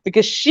timeout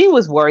because she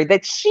was worried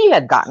that she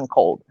had gotten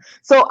cold.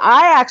 So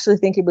I actually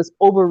think it was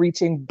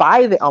overreaching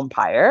by the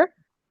umpire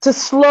to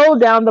slow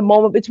down the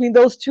moment between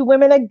those two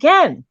women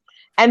again.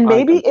 And I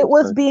maybe don't it think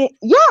was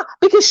so.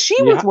 because she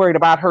Yeah. was worried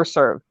about her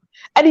serve.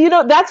 And you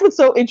know, that's what's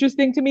so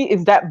interesting to me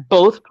is that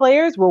both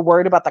players were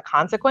worried about the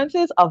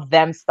consequences of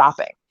them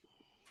stopping.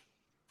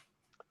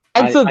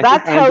 And I so think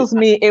that Andy- tells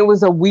me it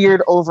was a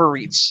weird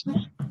overreach.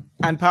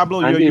 And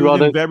Pablo, Andy you're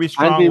using Roddick- very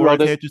strong Andy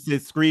words Roddick- here to say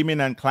screaming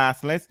and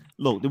classless.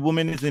 Look, the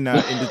woman is in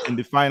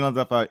the finals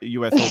of a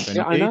US Open.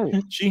 Yeah, I Okay?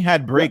 know. She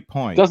had break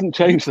points. Doesn't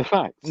change the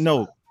facts.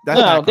 No, that's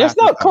No, not there's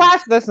no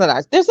classless.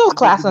 classness. There's no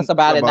classness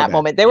about it in about that that.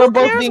 moment. They were Who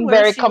both cares being where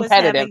very she was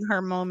competitive. having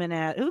her moment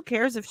at? Who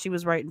cares if she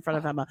was right in front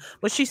of Emma?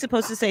 Was she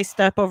supposed to say,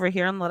 step over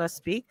here and let us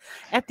speak?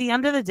 At the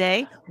end of the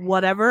day,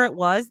 whatever it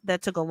was,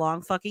 that took a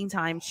long fucking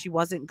time. She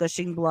wasn't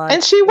gushing blood.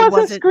 And she It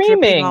wasn't dripping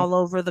screaming. all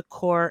over the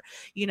court.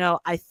 You know,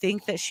 I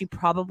think that she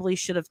probably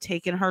should have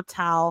taken her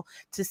towel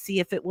to see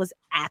if it was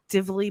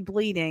actively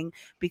bleeding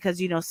because,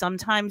 you know,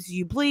 sometimes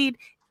you bleed,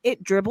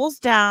 it dribbles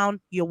down,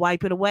 you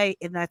wipe it away,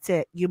 and that's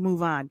it. You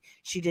move on.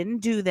 She didn't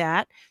do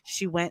that.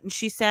 She went and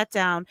she sat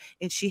down,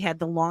 and she had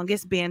the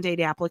longest Band-Aid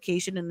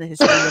application in the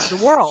history of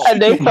the world. And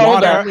they took told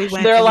water. her, We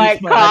went they're and like,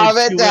 we calm added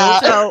it fuel.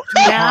 down. So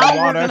now we're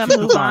water, going to she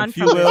move put on on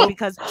from this fuel.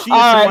 because She All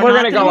is right, someone we're not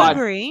gonna to go be- on.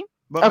 agree.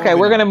 but Okay, moving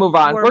we're gonna on. move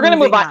on. We're We're gonna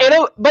move moving on.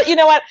 on. But you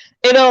know what?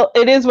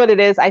 It is what it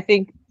is. I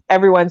think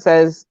everyone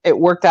says it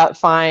worked out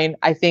fine.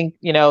 I think,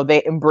 you know,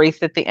 they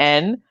embraced at the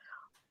end.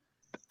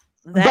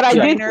 That But I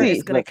did trainer see-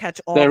 is going to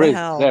catch all There the is,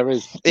 hell. there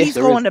is. He's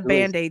there going is- to there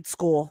is- Band-Aid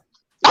school.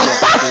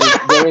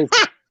 there is.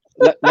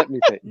 Let me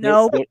say.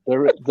 Nope.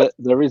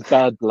 There is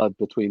bad blood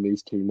between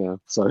these two now.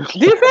 So Do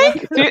you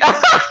think?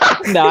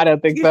 No, I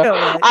don't think You so. know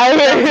what? I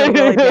That was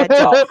a really bad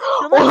joke.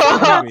 So let's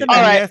talk about the And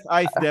All right. yes,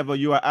 Ice Devil,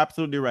 you are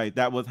absolutely right.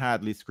 That was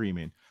Hadley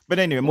screaming. But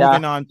anyway,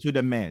 moving on to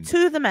the men.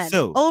 To the men.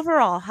 So-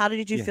 Overall, how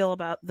did you Yeah. feel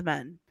about the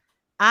men?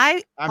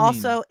 I I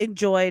also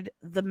enjoyed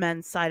the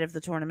men's side of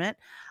the tournament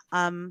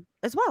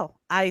as well.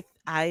 I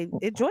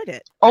enjoyed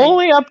it.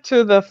 Only up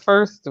to the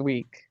first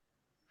week.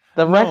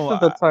 The rest No, of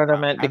the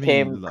tournament I mean,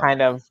 became look.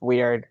 kind of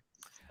weird.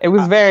 It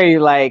was very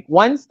like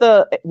once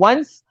the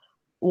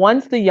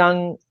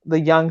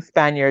young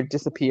Spaniard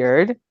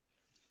disappeared,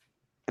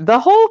 the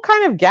whole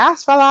kind of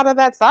gas fell out of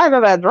that side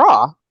of that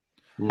draw.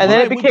 And Well, then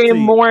I it would became say-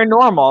 more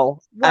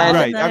normal. Well, And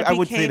Right, then it I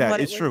would say became that what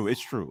it's it true. was.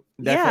 It's true.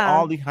 That for Yeah.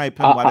 all the hype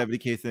and whatever the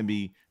case may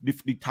be,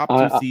 the top two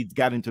I- seeds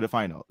got into the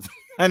finals.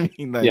 I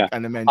mean, like, Yeah.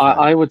 and the men's side.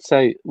 I would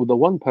say the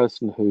one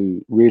person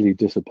who really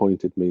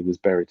disappointed me was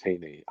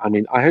Berrettini. I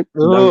mean, I hope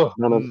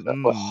none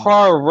of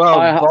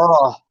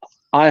horrible.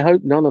 I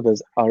hope none of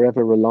us are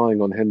ever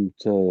relying on him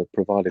to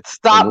provide a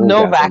Stop an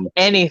Novak orgasm.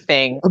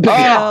 anything. Oh.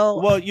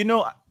 So, Well, you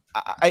know,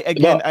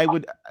 I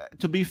would,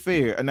 to be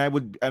fair, and I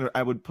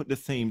would put the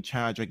same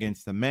charge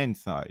against the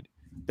men's side.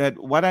 That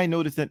what I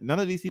noticed that none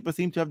of these people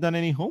seem to have done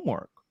any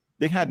homework.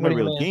 They had no What do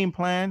you real mean? game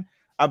plan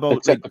about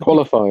Except the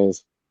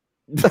qualifiers.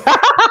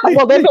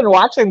 Well, they've been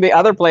watching the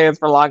other players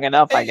for long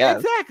enough, I guess.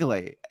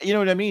 Exactly. You know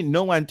what I mean?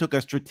 No one took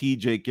a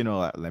strategic,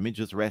 let me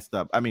just rest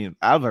up. I mean,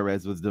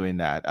 Alvarez was doing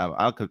that.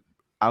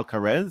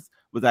 Alcaraz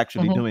was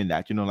actually Mhm. doing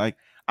that. Like,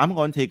 I'm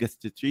going to take a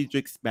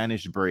strategic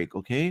Spanish break,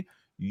 okay?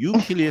 You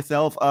kill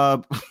yourself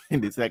up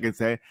in the second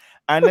set.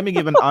 And let me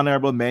give an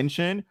honorable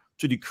mention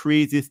to the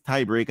craziest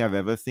tiebreak I've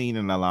ever seen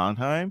in a long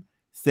time.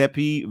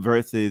 Seppi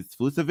versus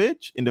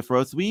Vucevic in the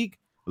first week,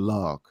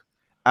 look,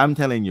 I'm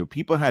telling you,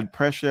 people had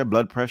pressure,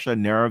 blood pressure,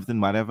 nerves,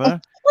 and whatever.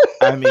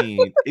 I mean,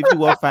 if you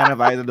were a fan of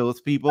either of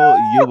those people,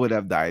 you would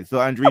have died. So,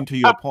 Andreen, to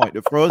your point,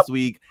 the first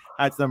week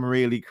had some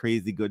really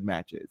crazy good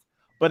matches.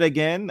 But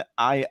again,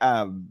 I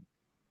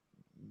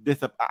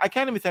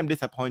can't even say I'm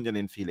disappointed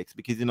in Felix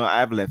because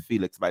I've left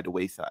Felix by the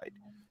wayside.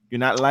 You're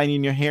not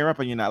lining your hair up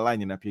and you're not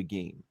lining up your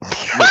game.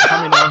 You're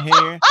coming on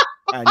here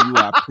and you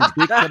are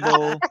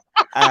predictable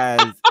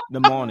as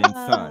the morning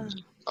sun.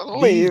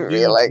 These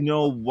dudes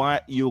know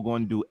what you're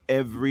going to do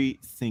every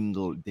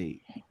single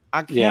day.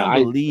 I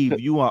can't believe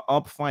you are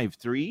up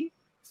 5-3,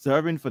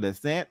 serving for the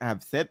set,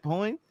 have set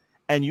point,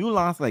 and you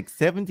lost like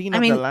 17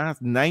 of the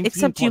last 19.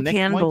 Except you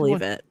can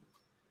believe it.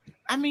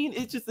 I mean,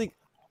 it's just like,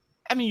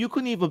 you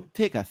couldn't even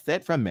take a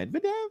set from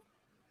Medvedev.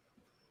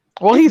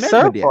 Well, he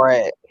served for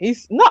it. He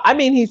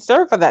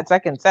served for that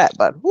second set,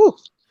 but whew.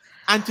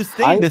 And to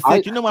stay in the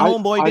set, you know what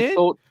homeboy did?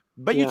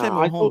 You tell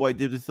me what homeboy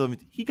did with Sylvia.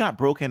 He got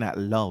broken at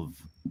love.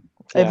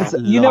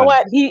 You know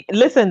what?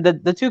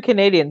 The two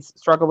Canadians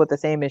struggle with the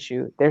same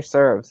issue. Their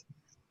serves.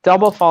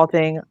 Double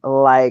faulting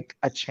like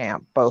a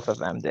champ. Both of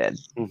them did.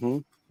 Mm-hmm.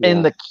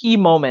 In the key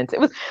moments. It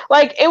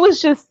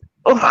was just,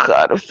 oh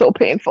God, it was so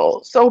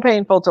painful. So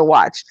painful to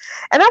watch.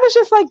 And I was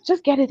just like,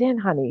 just get it in,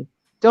 honey.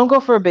 Don't go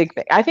for a big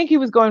thing. I think he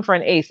was going for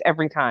an ace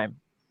every time.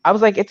 I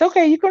was like, it's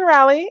okay, you can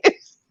rally.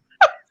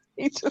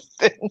 He just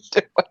didn't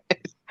do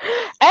it.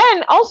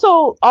 And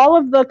also, all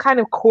of the kind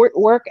of court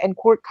work and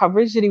court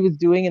coverage that he was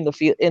doing in the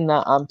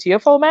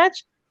Tiafoe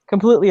match,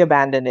 completely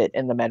abandoned it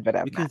in the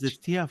Medvedev because match.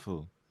 It's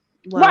Tiafoe.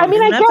 Well, I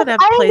mean, I understand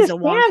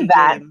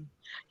that.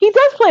 He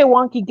does play a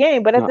wonky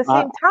game, but at the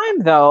same time,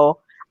 though,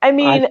 at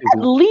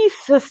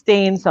least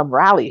sustain some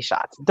rally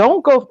shots.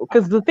 Don't go,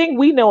 because the thing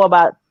we know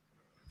about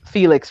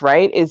Felix,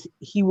 right, is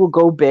he will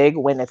go big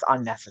when it's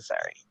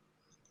unnecessary.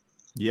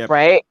 Yeah.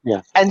 Right?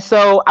 Yeah. And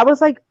so I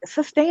was like,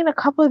 sustain a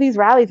couple of these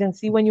rallies and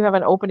see when you have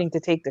an opening to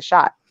take the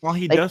shot. Well,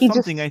 he does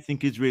something I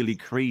think is really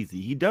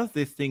crazy. He does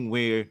this thing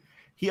where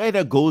he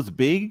either goes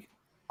big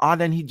or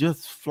then he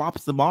just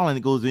flops the ball and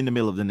it goes in the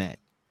middle of the net.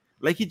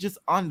 Like he just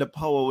on the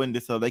power when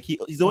this like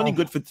he's only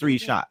good for 3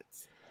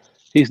 shots.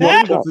 He's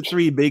not good for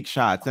 3 big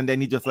shots, and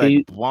then he just like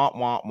womp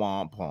womp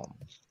womp womp.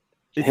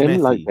 It's him messy.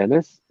 Like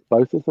Dennis,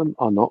 both of them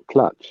are not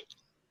clutch.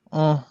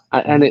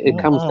 And it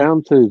comes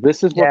down to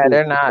this is what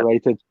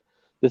separated.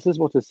 This is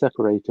what has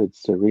separated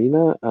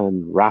Serena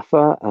and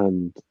Rafa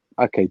and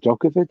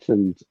Djokovic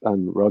and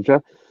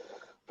Roger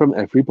from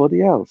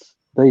everybody else.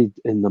 They,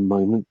 in the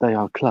moment, they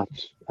are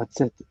clutch.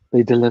 That's it.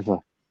 They deliver.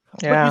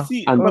 Yeah. But you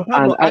see,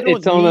 Pablo, I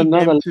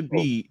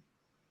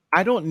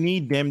don't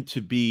need them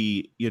to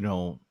be,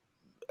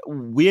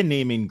 we're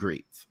naming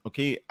greats.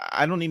 Okay.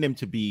 I don't need them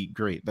to be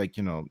great. Like,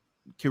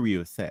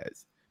 Kyrgios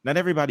says, not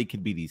everybody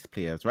can be these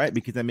players, right?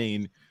 Because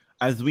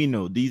as we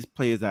know, these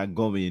players are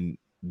going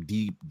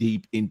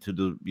deep into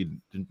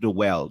the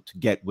well to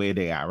get where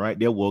they are, right?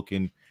 They're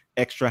working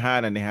extra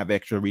hard and they have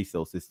extra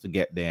resources to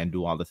get there and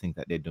do all the things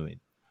that they're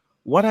doing.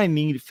 What I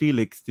need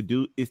Felix to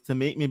do is to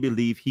make me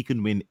believe he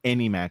can win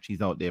any match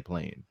he's out there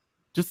playing.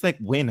 Just like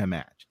win a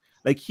match.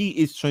 Like he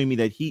is showing me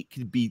that he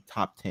could be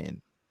top 10.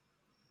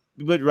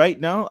 But right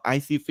now, I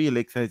see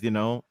Felix as,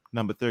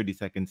 number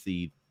 32nd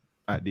seed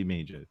at the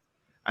majors.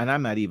 And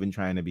I'm not even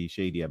trying to be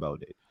shady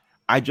about it.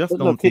 I just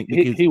don't think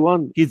because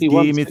his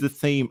game is the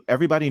same.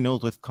 Everybody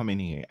knows what's coming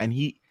here. And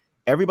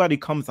everybody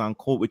comes on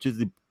court, which is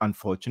the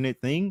unfortunate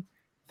thing,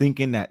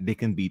 thinking that they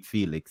can beat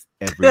Felix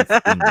every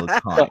single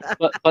time.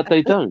 But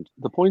they don't.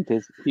 The point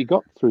is, he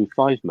got through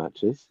 5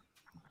 matches,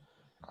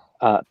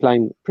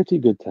 playing pretty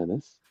good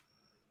tennis.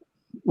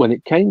 When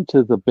it came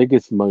to the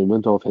biggest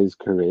moment of his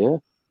career,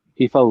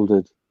 he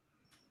folded.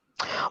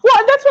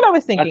 Well, that's what I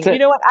was thinking. You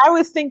know what? I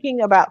was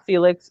thinking about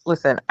Felix.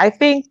 Listen, I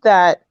think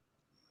that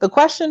the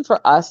question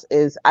for us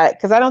is,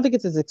 because I don't think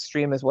it's as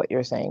extreme as what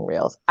you're saying,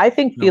 Reels. I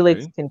think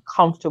Felix can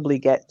comfortably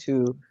get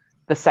to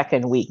the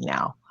second week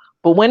now.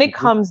 But when it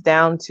comes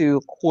down to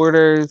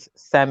quarters,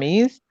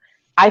 semis,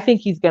 I think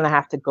he's going to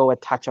have to go a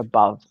touch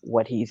above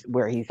where he's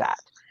at.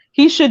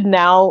 He should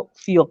now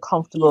feel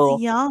comfortable.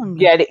 He's young.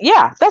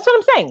 Yeah, that's what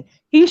I'm saying.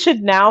 He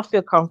should now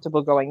feel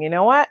comfortable going, you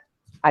know what?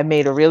 I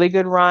made a really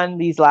good run.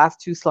 These last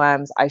 2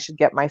 slams, I should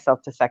get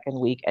myself to second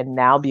week and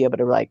now be able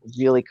to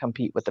really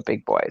compete with the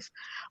big boys.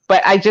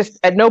 But I just,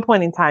 at no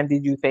point in time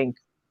did you think,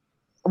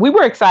 we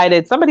were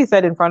excited. Somebody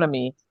said in front of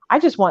me, I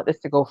just want this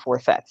to go 4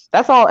 sets.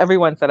 That's all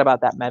everyone said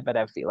about that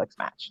Medvedev-Felix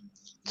match.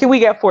 Can we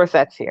get 4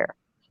 sets here?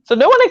 So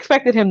no one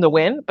expected him to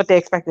win, but they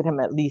expected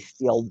him at least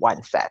steal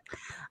 1 set.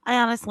 I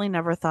honestly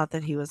never thought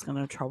that he was going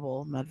to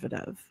trouble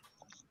Medvedev.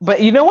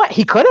 But you know what?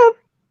 He could have.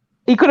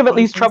 He could have at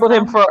least troubled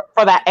him for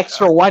that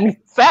extra 1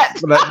 set.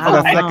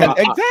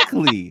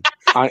 Exactly.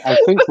 I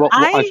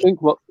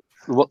think what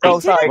Oh,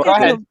 sorry. Go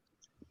ahead.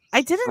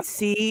 I didn't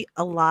see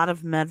a lot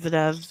of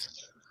Medvedev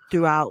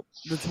throughout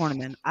the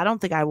tournament. I don't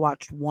think I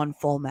watched one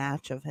full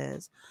match of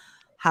his.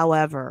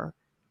 However,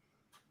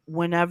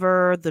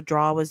 whenever the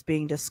draw was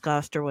being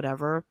discussed or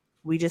whatever,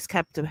 we just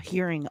kept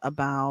hearing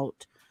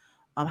about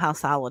how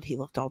solid he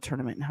looked all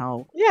tournament and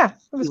how Yeah,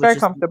 it was he very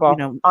just, comfortable,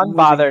 moving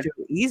unbothered.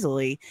 through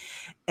easily.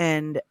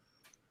 And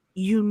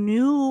you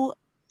knew,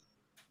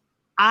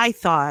 I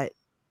thought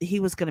he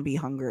was going to be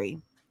hungry.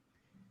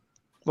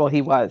 Well,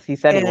 he was. He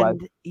said he was.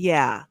 And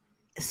yeah.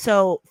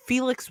 So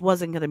Felix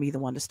wasn't going to be the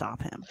one to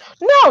stop him.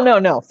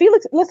 No.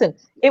 Felix, listen,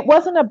 it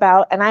wasn't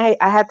about, and I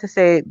had to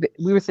say,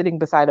 I was sitting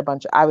beside a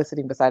bunch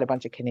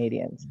of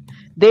Canadians.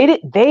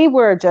 They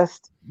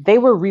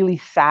were really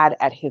sad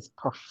at his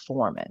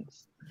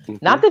performance.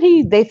 Not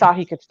that they thought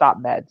he could stop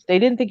Meds. They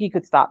didn't think he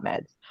could stop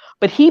Meds,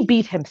 but he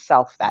beat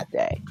himself that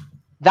day.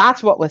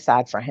 That's what was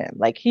sad for him.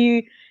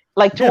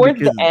 Towards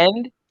the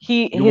end,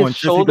 his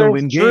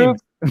shoulders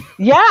drooped.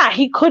 Yeah,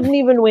 he couldn't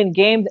even win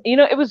games.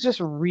 It was just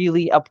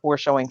really a poor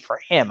showing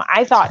for him.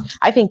 I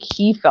think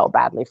he felt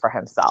badly for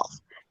himself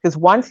because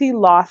once he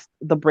lost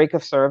the break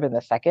of serve in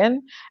the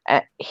second,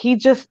 he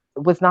just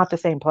was not the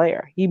same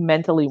player. He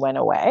mentally went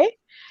away.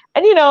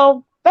 And,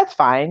 that's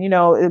fine.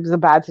 It was a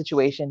bad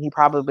situation. He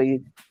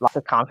probably lost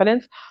his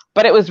confidence,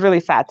 but it was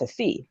really sad to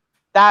see.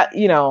 That,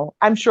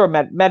 I'm sure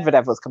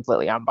Medvedev was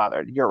completely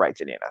unbothered. You're right,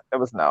 Janina. There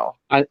was no.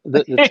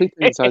 The two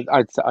things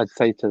I'd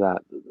say to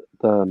that.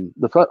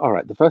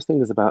 The first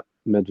thing is about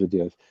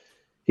Medvedev.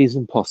 He's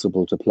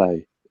impossible to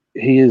play.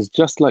 He is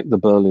just like the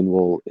Berlin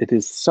Wall. It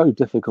is so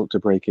difficult to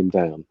break him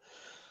down.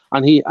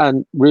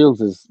 And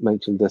Reels has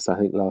mentioned this, I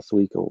think, last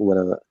week or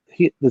whatever.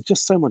 There's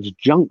just so much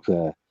junk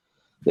there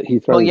that he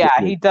throws. Well, yeah,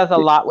 he does a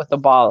lot with the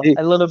ball.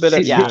 A little bit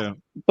of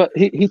But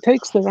he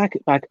takes the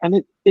racket back,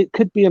 and it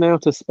could be an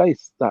outer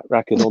space, that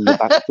racket on the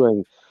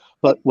backswing.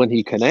 But when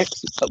he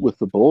connects with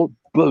the ball,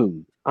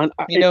 boom! And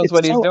he knows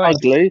what he's doing.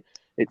 Ugly.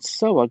 It's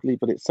so ugly,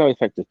 but it's so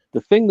effective.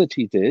 The thing that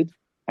he did,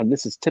 and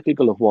this is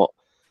typical of what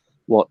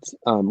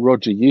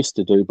Roger used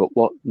to do, but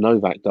what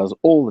Novak does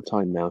all the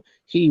time now,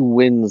 he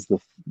wins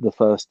the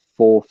first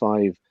 4 or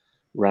 5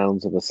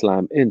 rounds of a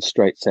slam in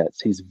straight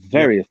sets. He's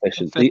very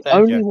efficient. The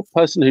only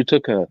person who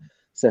took a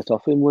set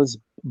off him was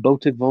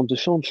Botic van der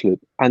Schonschloop,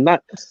 and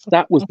that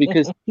was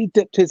because he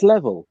dipped his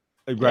level.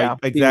 Right, yeah.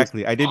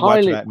 Exactly. I did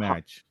watch that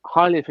match.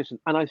 Highly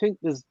efficient, and I think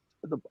there's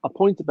a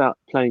point about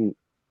playing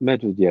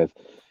Medvedev.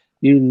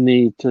 You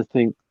need to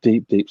think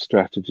deep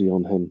strategy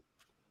on him.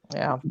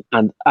 Yeah.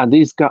 And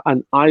these guys,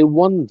 and I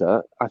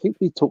wonder, I think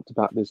we talked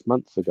about this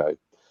months ago.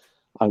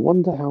 I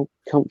wonder how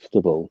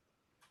comfortable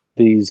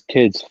these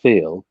kids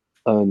feel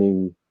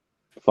earning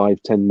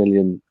 5-10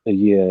 million a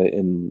year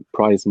in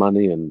prize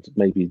money and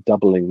maybe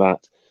doubling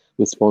that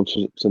with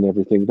sponsorships and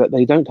everything, that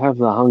they don't have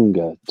the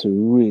hunger to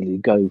really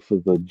go for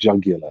the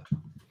jugular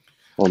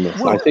on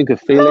this. I think of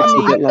Felix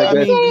a bit like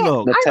this.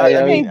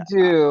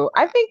 Matteo.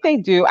 I think they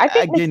do. I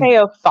think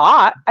Matteo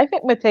thought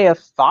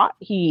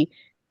he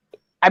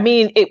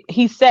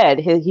said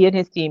he and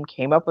his team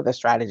came up with a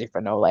strategy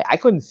for Nole. I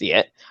couldn't see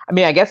it. I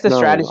mean, I guess the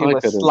strategy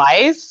was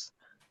slice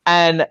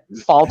and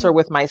falter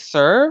with my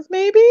serve,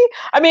 maybe.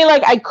 I mean,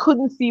 I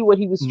couldn't see what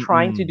he was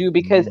trying to do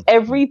because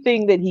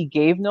everything that he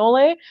gave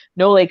Nole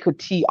could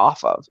tee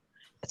off of.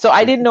 So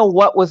I didn't know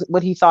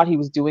what he thought he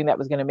was doing that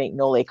was going to make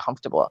Nole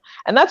comfortable.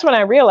 And that's when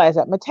I realized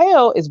that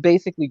Matteo is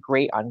basically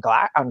great on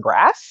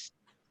grass,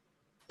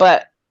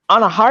 but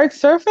on a hard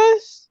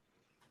surface,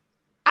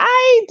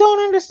 I don't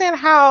understand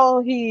how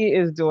he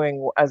is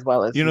doing as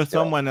well as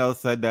someone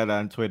else said that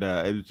on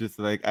Twitter. It was just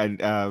like, and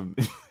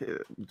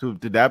to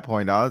that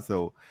point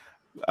also,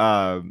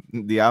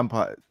 the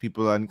umpire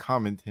people on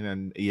commenting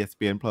on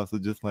ESPN Plus are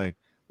just like,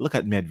 look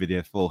at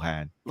Medvedev's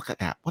forehand. Look at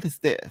that. What is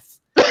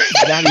this?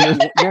 Yes,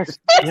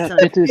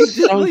 it is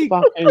so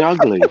fucking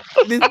ugly.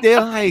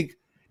 They're like,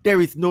 there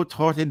is no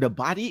torque in the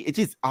body. It's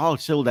just all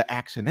shoulder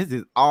action. This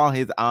is all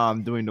his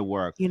arm doing the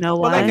work. You know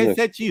what? But like I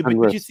said to you,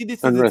 but you see,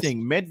 this is the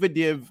thing.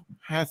 Medvedev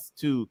has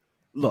to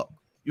look.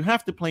 You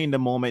have to play in the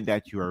moment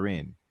that you are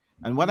in.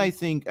 And what I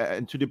think,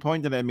 to the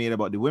point that I made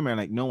about the women,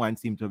 like no one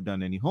seemed to have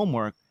done any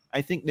homework.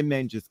 I think the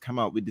men just come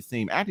out with the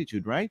same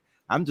attitude, right?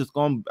 I'm just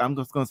going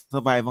to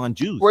survive on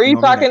juice. Were you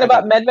talking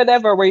about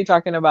Medvedev, or were you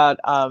talking about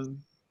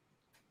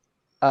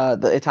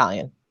the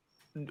Italian?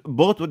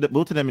 Both of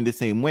them in the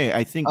same way.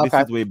 I think this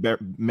is where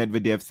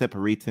Medvedev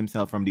separates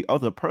himself from the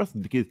other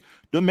person, because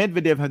though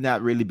Medvedev has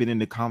not really been in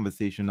the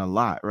conversation a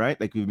lot, right?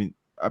 Like we've been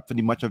up for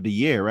much of the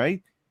year,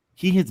 right?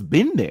 He has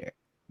been there.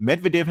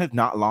 Medvedev has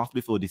not lost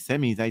before the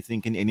semis, I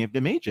think, in any of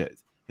the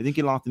majors. I think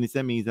he lost in the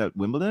semis at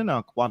Wimbledon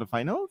or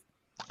quarterfinals.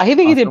 I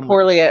think he did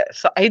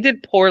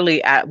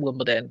poorly at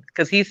Wimbledon,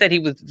 because he said he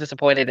was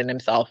disappointed in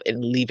himself in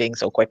leaving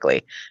so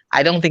quickly.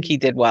 I don't think he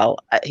did well.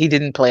 He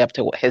didn't play up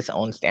to his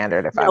own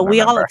standard.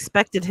 We all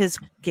expected his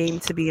game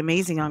to be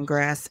amazing on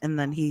grass, and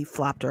then he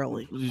flopped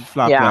early.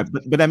 Out.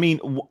 But I mean,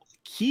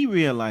 he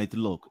realized,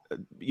 look,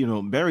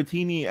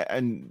 Berrettini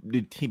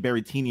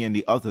and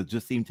the others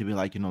just seem to be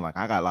like, like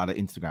I got a lot of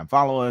Instagram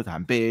followers.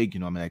 I'm big,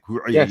 I'm like,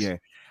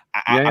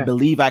 I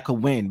believe I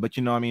could win, but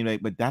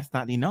but that's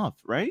not enough,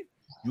 right?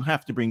 You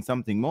have to bring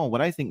something more.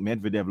 What I think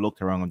Medvedev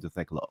looked around and just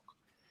like, look,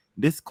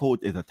 this court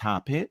is a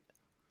top hit.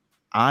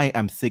 I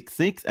am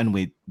 6'6" and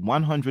with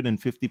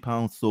 150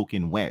 pounds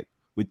soaking wet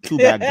with 2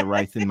 bags of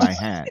rice in my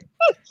hand.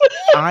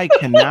 I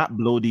cannot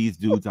blow these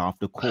dudes off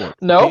the court.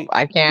 Nope, okay?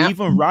 I can't.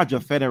 Even Roger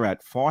Federer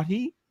at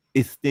 40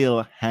 is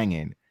still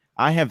hanging.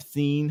 I have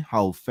seen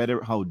how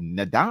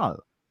Nadal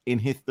in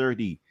his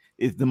 30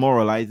 is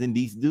demoralizing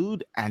these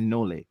dudes, and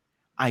Nole.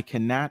 I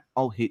cannot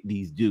out-hit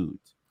these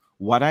dudes.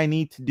 What I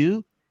need to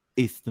do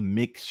is to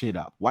mix shit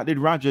up. What did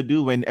Roger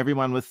do when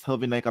everyone was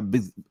serving like a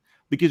big?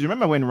 Because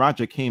remember when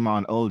Roger came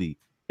on early,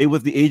 it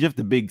was the age of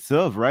the big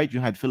serve, right? You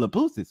had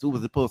Philippoussis, who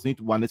was the person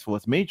who won his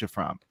first major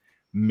from.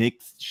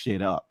 Mix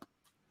shit up.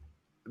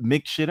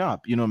 Mix shit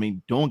up. You know what I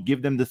mean? Don't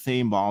give them the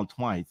same ball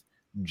twice.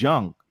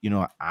 Junk. You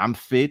know, I'm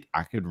fit.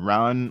 I could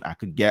run. I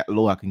could get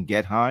low. I can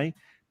get high.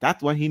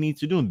 That's what he needs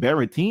to do. And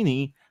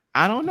Berrettini,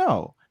 I don't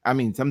know. I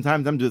mean,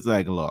 sometimes I'm just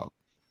like, look,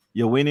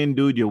 you're winning,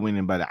 dude. You're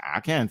winning, but I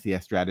can't see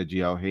a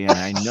strategy out here. And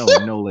I know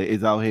Nola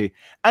is out here.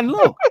 And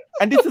look,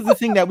 and this is the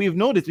thing that we've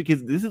noticed,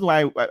 because this is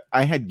why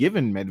I had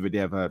given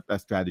Medvedev a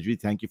strategy.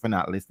 Thank you for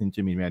not listening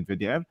to me,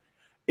 Medvedev.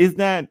 Is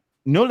that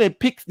Nola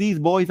picks these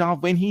boys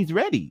off when he's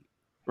ready,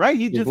 right?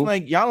 He's just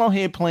like, y'all out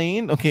here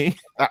playing. Okay,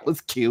 that was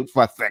cute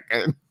for a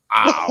second.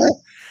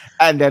 Ow.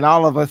 And then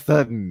all of a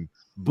sudden,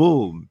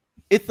 boom.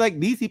 It's like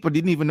these people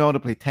didn't even know how to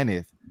play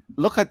tennis.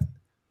 Look at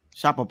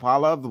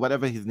Shapovalov,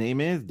 whatever his name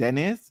is,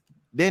 Dennis.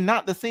 They're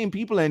not the same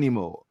people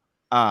anymore.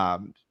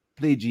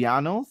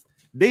 Plagianos,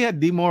 they are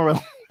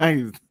demoralized.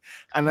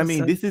 And I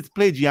mean, this is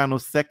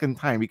Plagiano's second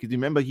time, because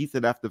remember he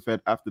said after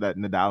that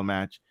Nadal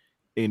match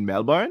in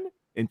Melbourne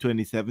in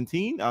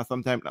 2017, or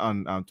sometime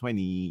on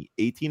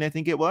 2018, I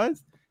think it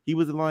was, he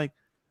was like,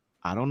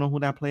 I don't know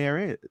who that player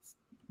is.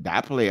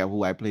 That player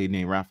who I played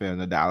named Rafael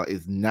Nadal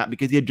is not,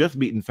 because he had just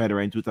beaten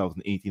Federer in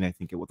 2018, I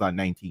think it was, on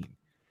 19.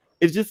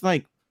 It's just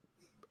like,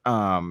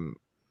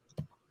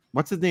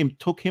 what's his name,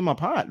 took him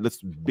apart.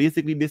 Let's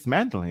basically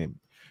dismantle him.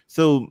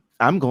 So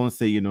I'm going to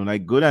say, you know,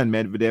 like, good on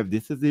Medvedev.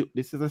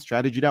 This is a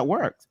strategy that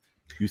works.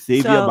 You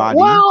save your body.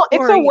 Well,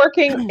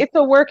 it's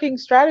a working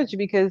strategy,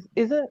 because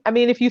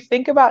if you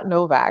think about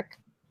Novak,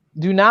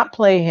 do not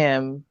play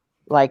him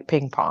like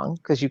ping pong,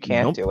 because you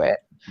can't do it.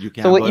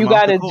 So what you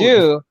got to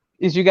do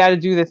is you got to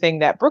do the thing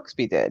that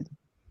Brooksby did.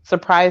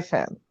 Surprise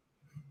him.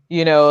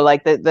 You know,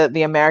 like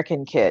the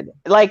American kid.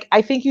 Like,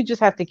 I think you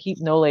just have to keep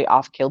Nole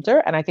off kilter,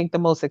 and I think the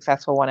most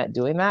successful one at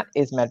doing that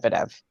is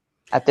Medvedev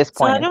at this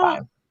point in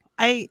time.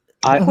 I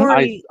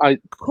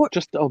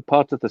just on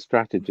part of the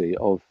strategy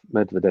of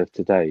Medvedev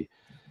today,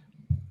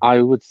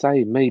 I would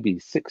say maybe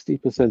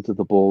 60% of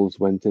the balls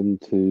went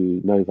into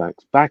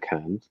Novak's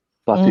backhand,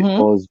 but it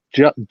was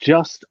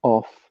just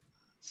off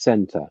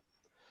center.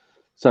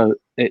 So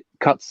it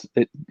cuts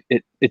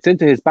it's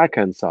into his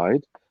backhand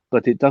side,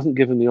 but it doesn't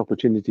give him the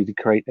opportunity to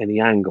create any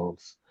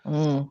angles.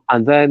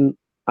 And then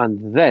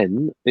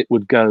it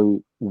would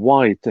go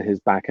wide to his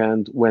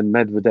backhand when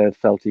Medvedev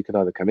felt he could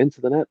either come into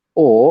the net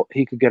or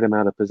he could get him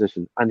out of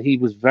position. And he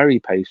was very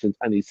patient,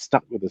 and he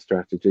stuck with the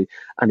strategy,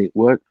 and it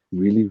worked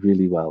really,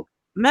 really well.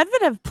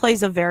 Medvedev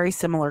plays a very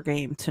similar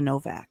game to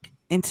Novak.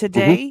 And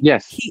today,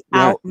 he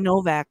out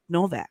Novak.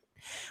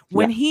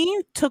 When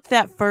he took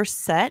that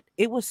first set,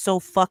 it was so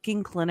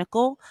fucking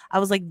clinical. I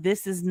was like,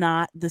 this is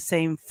not the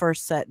same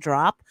first set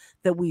drop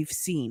that we've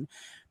seen.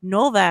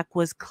 Novak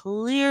was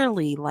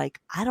clearly like,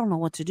 I don't know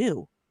what to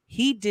do.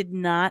 He did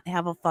not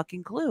have a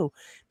fucking clue,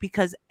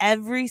 because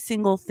every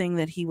single thing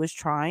that he was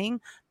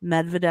trying,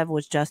 Medvedev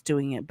was just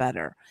doing it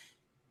better.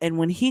 And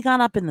when he got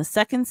up in the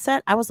second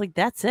set, I was like,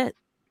 that's it.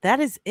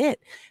 That is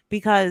it.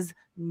 Because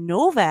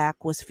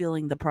Novak was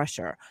feeling the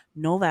pressure.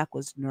 Novak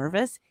was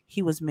nervous.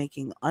 He was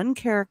making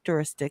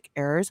uncharacteristic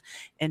errors,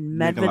 and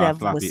Medvedev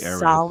was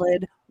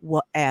solid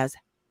as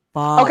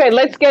fuck. Okay,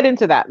 let's get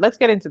into that. Let's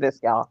get into this,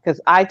 y'all,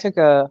 because I took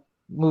a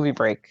movie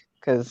break,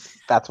 because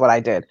that's what I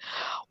did.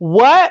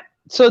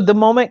 So the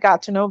moment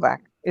got to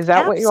Novak. Is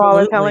that what you all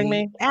are telling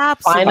me?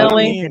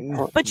 Absolutely.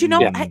 Finally. But you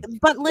know,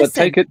 but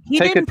listen, he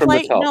didn't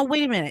play. No,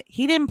 wait a minute.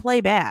 He didn't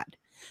play bad.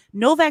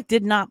 Novak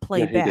did not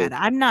play bad.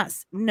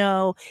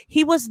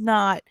 He was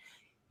not.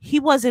 He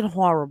wasn't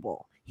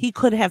horrible. He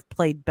could have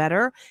played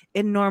better.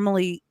 And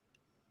normally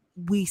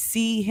we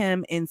see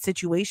him in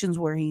situations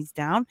where he's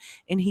down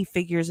and he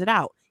figures it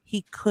out.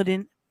 He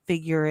couldn't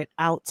figure it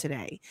out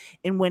today.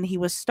 And when he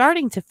was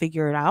starting to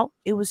figure it out,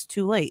 it was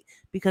too late,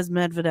 because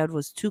Medvedev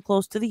was too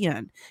close to the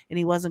end, and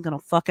he wasn't going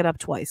to fuck it up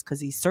twice,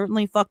 because he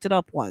certainly fucked it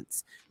up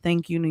once.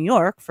 Thank you, New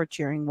York, for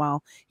cheering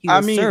while he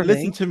was serving.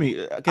 Listen to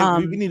me.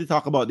 We need to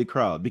talk about the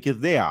crowd, because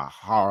they are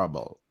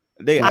horrible.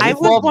 I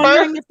was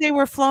wondering if they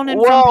were flown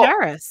in from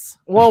Paris.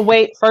 Well,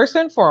 wait. First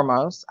and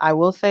foremost, I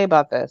will say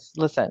about this.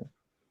 Listen,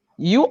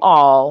 you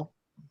all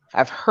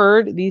have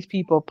heard these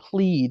people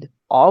plead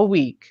all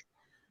week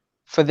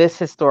for this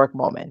historic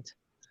moment.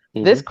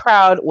 This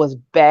crowd was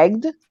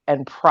begged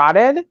and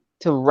prodded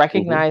to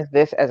recognize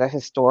this as a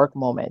historic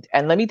moment.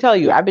 And let me tell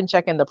you, I've been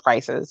checking the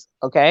prices,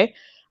 okay?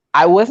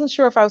 I wasn't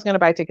sure if I was going to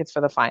buy tickets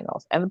for the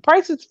finals. And the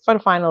prices for the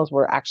finals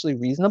were actually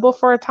reasonable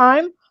for a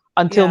time,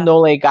 until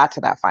Nole got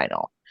to that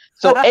final.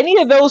 So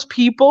any of those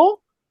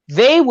people,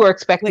 they were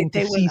expecting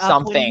to see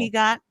something. When he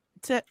got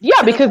to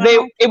because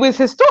it was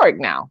historic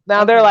now.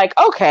 Now they're like,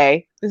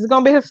 okay, this is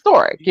going to be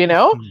historic, you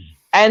know?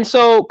 And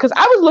so, because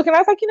I was looking, I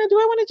was like, do I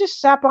want to just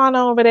shop on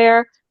over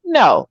there?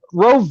 No,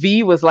 Roe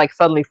v was like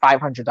suddenly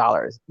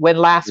 $500 when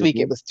last week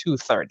it was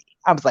 $230.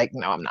 I was like,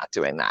 no, I'm not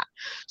doing that.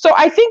 So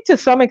I think to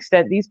some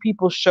extent these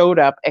people showed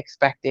up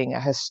expecting a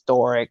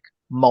historic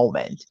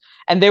moment,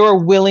 and they were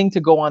willing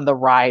to go on the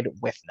ride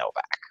with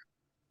Novak.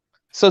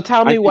 So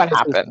tell me what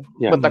happened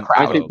with the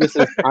crowd.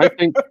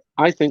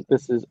 I think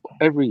this is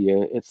every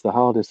year. It's the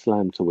hardest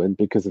slam to win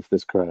because of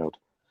this crowd.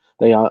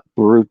 They are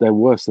brutal. They're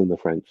worse than the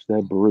French.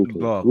 They're brutal.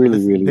 Look,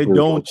 really, really they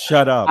brutal. Don't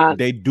shut up. And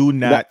they do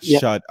not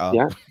shut up.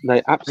 Yeah,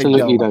 they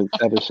absolutely don't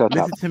ever shut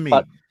up. Listen to me.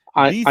 But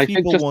These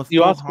people were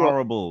so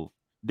horrible.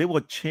 They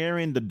were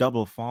cheering the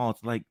double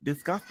faults like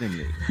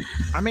disgustingly.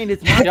 I mean,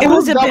 it's it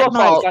was a double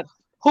fault.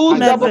 Whose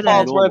double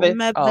faults were they?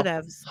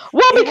 Medvedev's.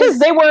 Well, because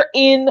they were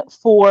in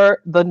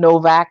for the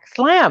Novak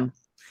slam.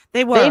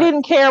 They were. They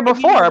didn't care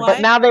before, but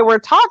now they were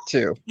talked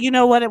to. You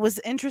know what? It was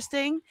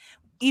interesting.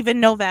 Even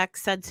Novak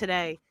said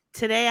today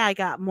I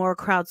got more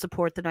crowd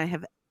support than I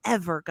have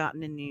ever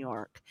gotten in New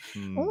York.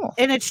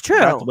 And it's true.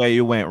 That's where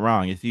you went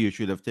wrong. You see, you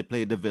should have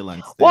played the villain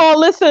instead. Well,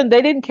 listen,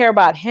 they didn't care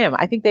about him.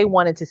 I think they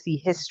wanted to see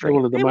history.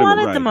 They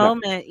wanted the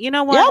moment. You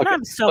know what?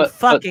 I'm so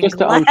fucking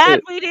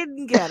glad we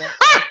didn't get it.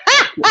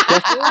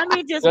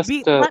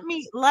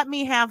 Let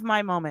me have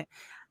my moment.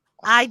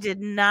 I did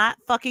not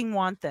fucking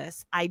want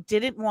this. I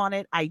didn't want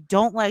it. I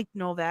don't like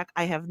Novak.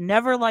 I have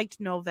never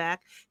liked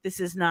Novak. This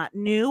is not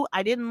new.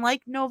 I didn't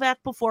like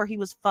Novak before he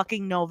was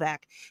fucking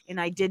Novak. And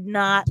I did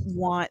not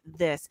want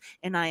this.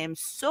 And I am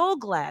so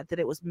glad that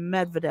it was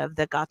Medvedev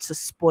that got to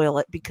spoil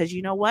it, because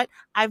you know what?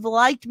 I've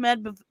liked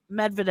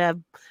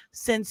Medvedev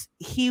since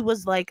he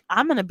was like,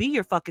 I'm going to be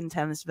your fucking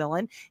tennis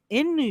villain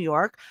in New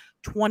York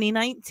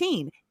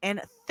 2019.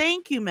 And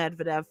thank you,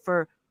 Medvedev,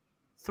 for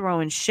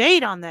throwing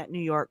shade on that New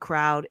York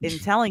crowd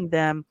and telling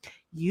them,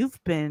 you've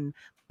been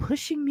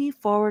pushing me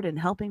forward and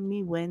helping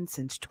me win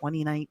since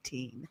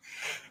 2019.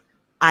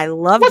 I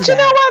love that. You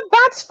know what?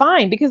 That's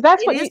fine, because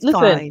that's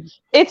listen,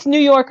 it's New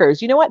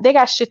Yorkers. You know what? They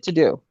got shit to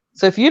do.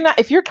 So if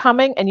you're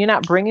coming and you're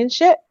not bringing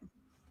shit,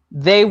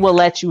 they will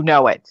let you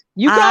know it.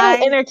 You got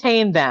to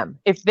entertain them.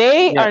 If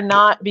they are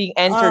not being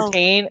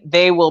entertained,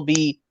 they will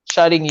be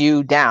shutting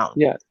you down.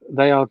 Yeah,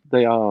 they are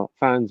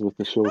fans with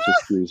the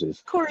shortest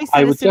fuses. Corey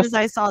said as soon as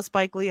I saw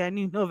Spike Lee, I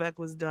knew Novak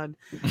was done.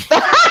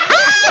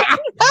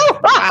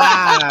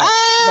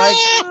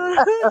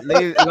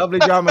 Lovely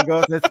drama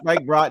girl says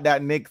Spike brought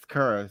that Knicks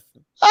curse.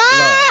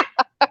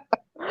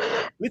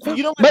 Listen,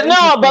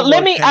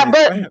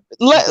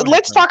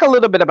 let's talk a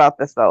little bit about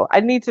this though.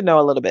 I need to know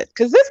a little bit,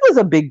 because this was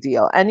a big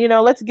deal, and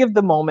let's give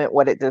the moment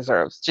what it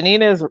deserves.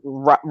 Janina is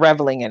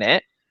reveling in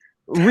it.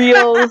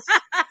 Reels,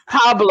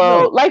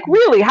 Pablo, like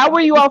really, how were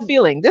you all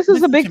feeling? This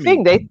is a big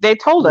thing. They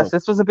told us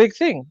this was a big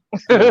thing.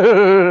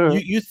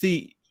 You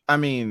see, I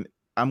mean,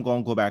 I'm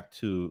gonna go back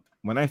to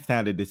when I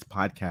started this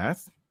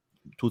podcast,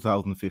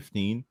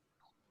 2015,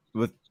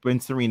 when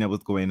Serena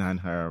was going on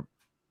her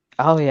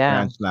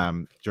Grand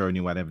Slam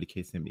journey, whatever the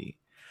case may be.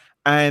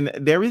 And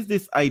there is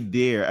this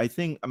idea, I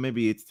think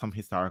maybe it's some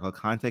historical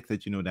context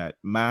that that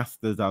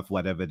masters of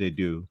whatever they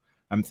do,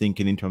 I'm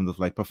thinking in terms of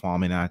like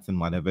performing arts and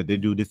whatever, they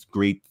do this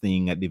great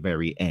thing at the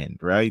very end,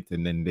 right?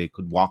 And then they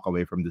could walk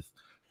away from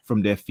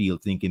their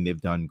field thinking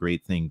they've done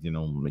great things. Like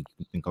you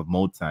can think of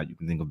Mozart, you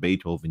can think of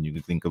Beethoven, you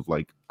can think of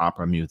like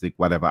opera music,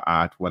 whatever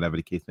art, whatever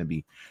the case may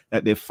be,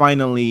 that they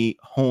finally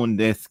honed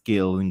their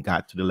skill and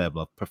got to the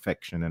level of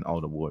perfection and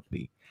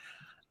otherworldly.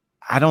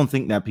 I don't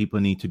think that people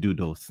need to do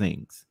those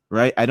things,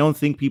 right? I don't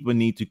think people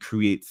need to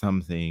create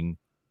something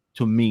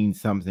to mean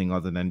something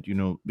other than,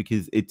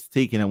 because it's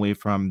taken away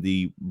from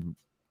the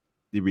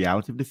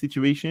reality of the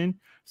situation.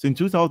 So in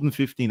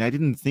 2015, I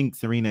didn't think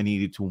Serena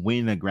needed to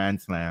win a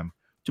Grand Slam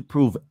to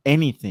prove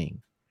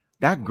anything.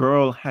 That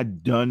girl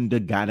had done the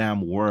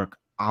goddamn work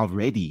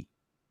already.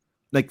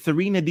 Like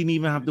Serena didn't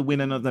even have to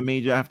win another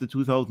major after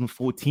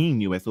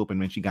 2014 US Open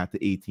when she got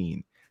to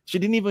 18. She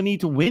didn't even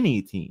need to win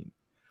 18.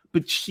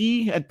 But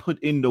she had put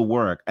in the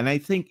work. And I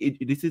think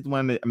this is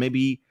one that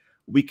maybe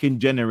we can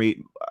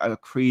generate a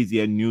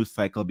crazier news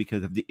cycle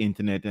because of the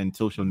internet and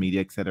social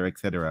media, et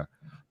cetera,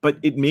 but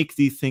it makes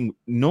these things.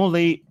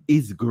 Nole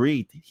is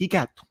great. He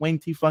got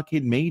 20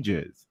 fucking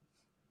majors.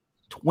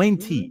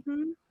 20.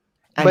 Mm-hmm.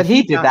 But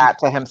he did that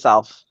to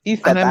himself. He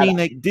said that. I mean,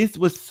 like, this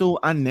was so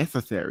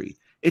unnecessary.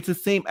 It's the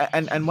same.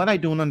 And what I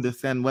don't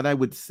understand, what I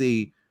would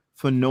say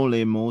for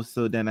Nole more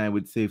so than I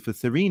would say for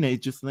Serena,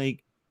 it's just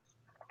like,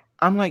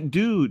 I'm like,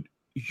 dude,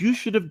 you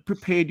should have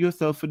prepared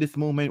yourself for this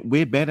moment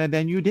way better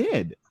than you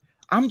did.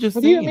 I'm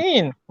just saying. What do you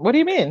mean? What do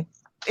you mean?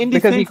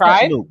 Because he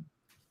cried?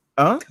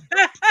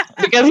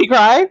 Because he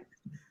cried?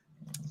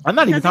 I'm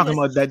not even talking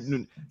about that.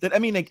 I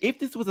mean, like, if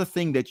this was a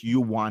thing that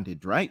you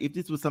wanted, right? If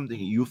this was something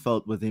you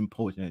felt was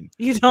important.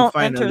 You don't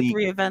enter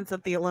 3 events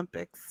at the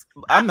Olympics.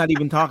 I'm not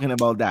even talking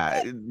about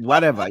that.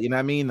 Whatever. You know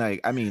what I mean?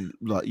 Like,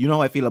 look, you know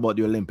how I feel about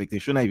the Olympics.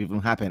 It shouldn't even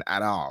happen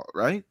at all,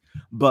 right?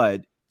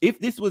 But if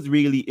this was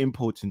really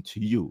important to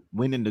you,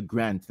 winning the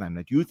Grand Slam,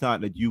 that you thought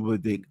that you were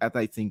the, as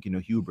I think,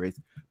 hubris,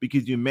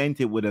 because you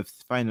meant it would have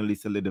finally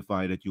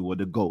solidified that you were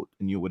the GOAT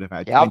and you would have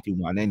had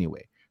 21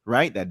 anyway,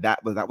 right? That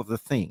was the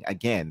thing.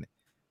 Again,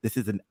 this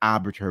is an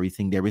arbitrary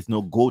thing. There is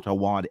no GOAT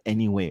award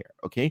anywhere,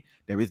 okay?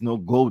 There is no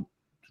GOAT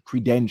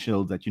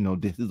credentials that,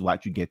 this is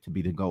what you get to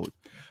be the GOAT.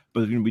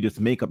 But we just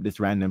make up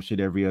this random shit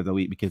every other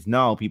week because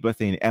now people are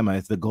saying Emma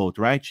is the GOAT,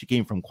 right? She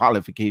came from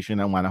qualification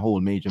and won a whole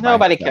major.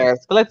 Nobody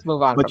cares. But let's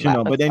move on. But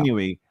but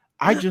anyway,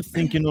 I just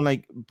think,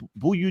 like,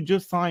 Boo, you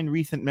just saw in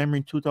recent memory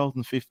in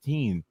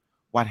 2015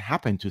 what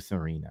happened to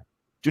Serena.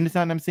 Do you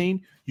understand what I'm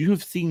saying? You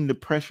have seen the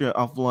pressure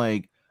of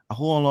like a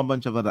whole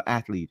bunch of other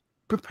athletes.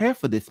 Prepare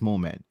for this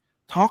moment.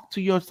 Talk to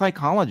your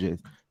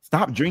psychologist.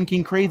 Stop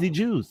drinking crazy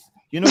juice.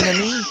 You know what I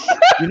mean?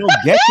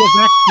 Get your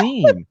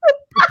vaccine.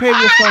 Prepare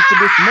yourself for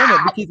this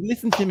moment, because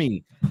listen to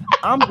me.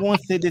 I'm going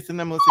to say this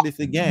and I'm going to say this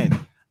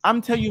again.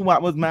 I'm telling you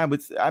what was mad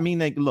with,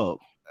 listen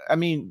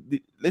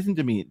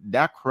to me.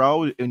 That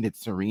crowd in the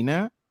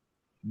Serena,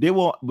 they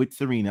were with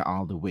Serena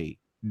all the way.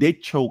 They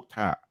choked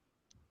her.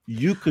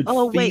 You could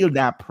feel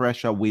that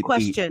pressure with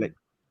question.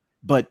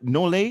 But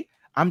Nole,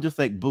 I'm just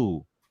like,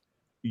 Boo,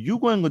 you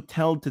going to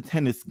tell the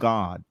tennis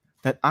god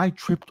that I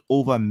tripped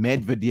over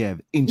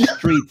Medvedev in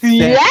straight sets?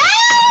 Yeah!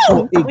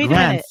 Wait a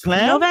minute.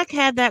 Novak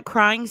had that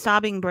crying,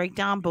 sobbing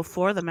breakdown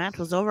before the match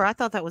was over. I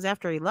thought that was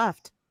after he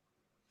left.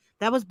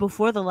 That was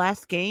before the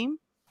last game?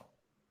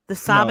 The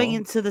sobbing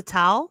into the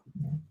towel?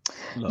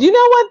 No. You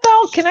know what,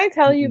 though? Can I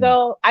tell you,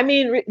 though? I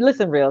mean,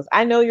 listen, Reels,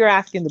 I know you're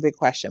asking the big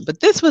question, but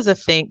this was a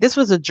thing. This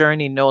was a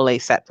journey Nole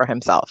set for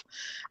himself.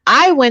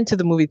 I went to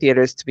the movie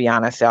theaters, to be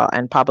honest, y'all,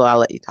 and Pablo, I'll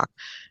let you talk.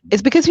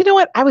 It's because, you know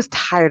what? I was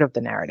tired of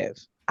the narrative.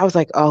 I was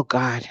like, oh,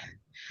 God.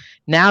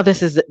 Now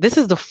this is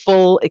the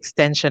full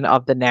extension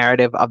of the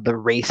narrative of the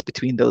race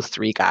between those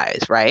three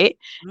guys, right?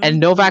 Mm-hmm. And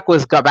Novak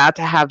was about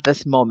to have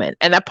this moment.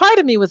 And a part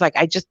of me was like,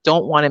 I just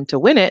don't want him to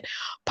win it.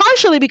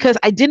 Partially because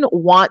I didn't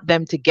want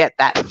them to get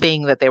that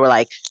thing that they were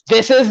like,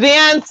 this is the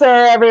answer,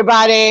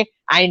 everybody.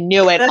 I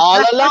knew it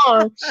all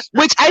along,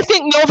 which I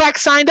think Novak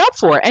signed up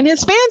for and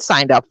his fans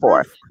signed up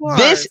for.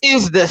 This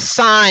is the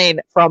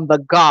sign from the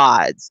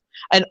gods.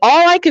 And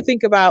all I could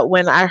think about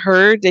when I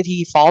heard that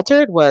he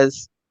faltered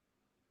was,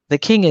 the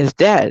king is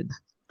dead.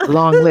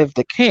 Long live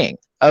the king.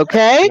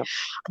 Okay? Yep.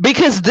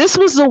 Because this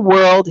was the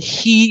world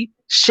he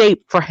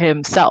shaped for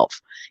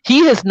himself.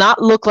 He has not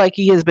looked like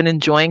he has been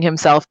enjoying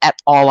himself at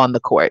all on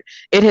the court.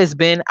 It has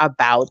been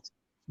about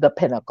the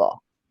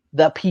pinnacle,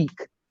 the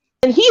peak.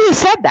 And he has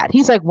said that.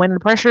 He's like, when the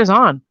pressure is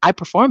on, I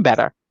perform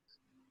better.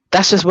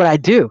 That's just what I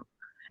do.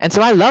 And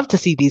so I love to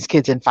see these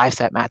kids in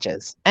 5-set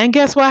matches. And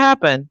guess what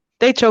happened?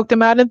 They choked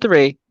him out in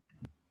 3.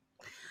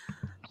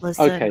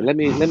 Listen, okay, let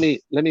me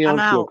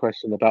answer your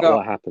question about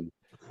what happened.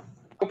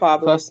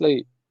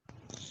 Firstly,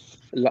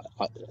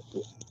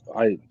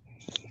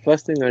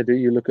 first thing I do,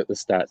 you look at the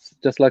stats,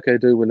 just like I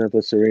do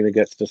whenever Serena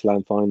gets to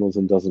Slam finals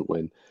and doesn't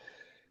win.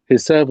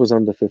 His serve was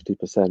under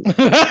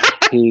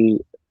 50%. he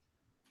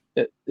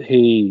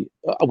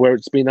where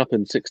it's been up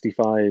in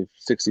 65,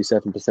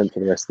 67% for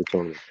the rest of the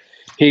tournament.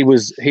 He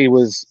was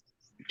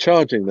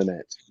charging the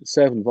net,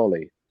 serve and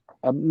volley.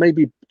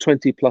 Maybe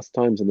 20 plus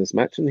times in this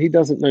match, and he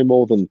doesn't know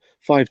more than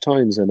 5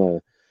 times in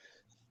a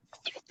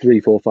 3,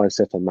 4, 5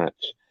 setter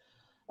match.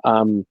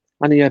 And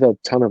he had a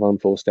ton of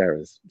unforced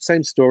errors.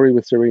 Same story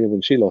with Serena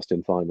when she lost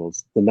in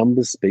finals. The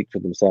numbers speak for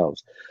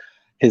themselves.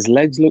 His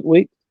legs look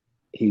weak.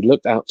 He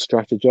looked out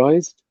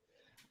strategized,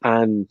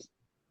 and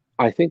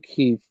I think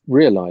he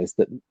realized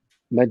that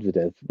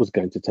Medvedev was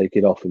going to take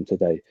it off him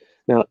today.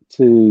 Now,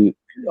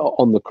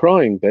 on the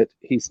crying bit,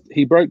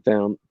 he broke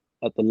down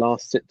at the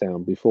last sit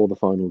down before the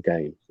final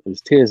game. It was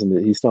tears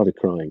and he started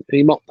crying.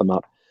 He mopped them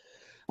up.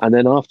 And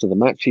then after the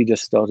match, he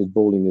just started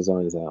bawling his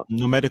eyes out.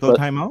 No medical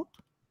timeout?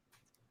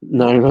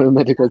 No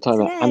medical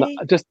timeout. And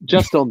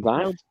just on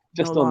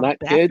that,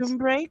 kids,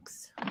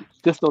 breaks.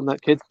 Just on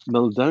that, kids,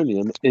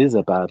 Meldonium is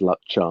a bad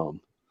luck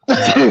charm.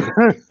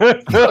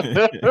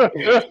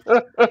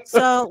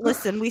 So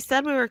listen, we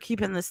said we were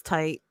keeping this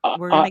tight.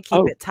 We're going to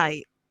keep it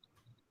tight.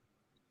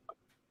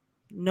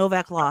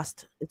 Novak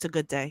lost. It's a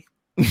good day.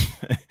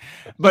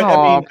 But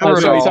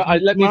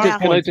let me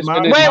just finish.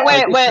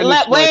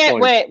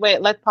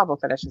 Wait. Let Pablo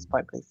finish his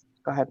point, please.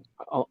 Go ahead.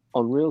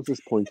 On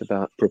Reels' point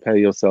about prepare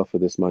yourself for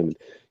this moment,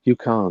 you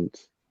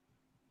can't.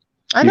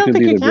 I don't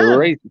think you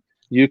can.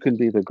 You can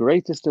be the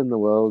greatest in the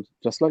world,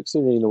 just like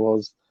Serena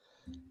was,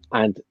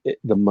 and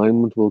the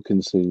moment will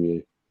consume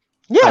you.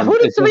 Yeah, who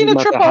did Serena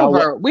trip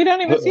over? We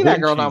don't even see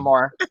that girl no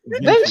more.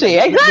 Didn't she?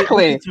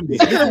 Exactly. We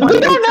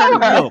don't know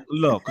her.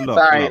 Look.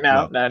 Sorry,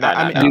 no.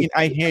 I mean,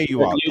 I hear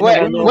you all.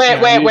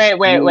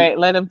 Wait.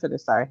 Let him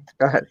finish. Sorry.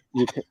 Go ahead.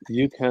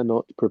 You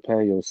cannot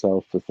prepare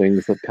yourself for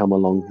things that come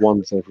along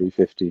once every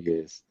 50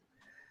 years.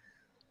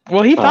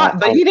 Well, he thought,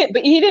 but he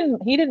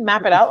didn't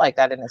map it out like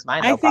that in his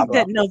mind. I think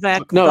that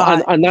Novak.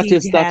 And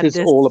that is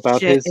all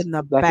about his in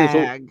the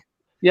bag.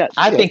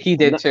 I think he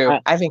did too.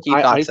 I think he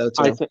thought so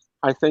too.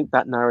 I think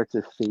that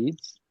narrative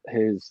feeds,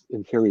 his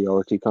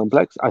inferiority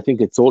complex. I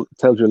think it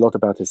tells you a lot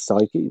about his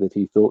psyche, that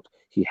he thought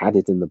he had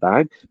it in the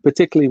bag,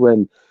 particularly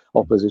when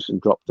opposition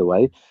dropped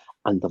away,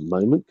 and the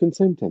moment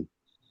consumed him.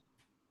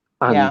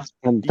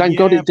 And thank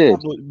God it did.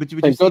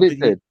 Thank God it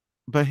did.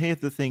 But here's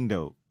the thing,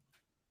 though,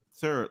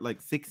 sir.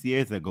 Like 6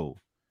 years ago,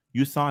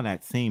 you saw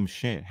that same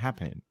shit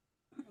happen.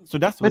 So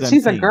that's what. But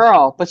she's a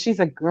girl. But she's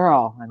a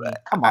girl. I mean,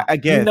 come on. I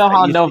guess you know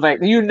how Novak.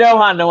 You know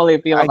how Nole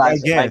feel about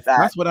shit like that.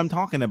 That's what I'm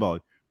talking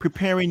about.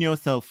 Preparing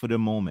yourself for the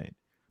moment.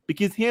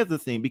 Because here's the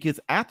thing. Because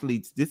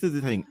athletes, this is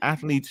the thing.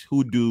 Athletes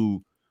who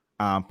do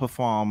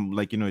perform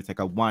like, it's like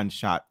a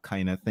one-shot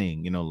kind of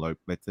thing. Like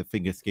let's say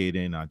figure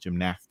skating or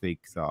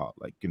gymnastics or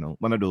like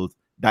one of those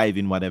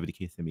diving, whatever the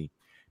case may be.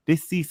 They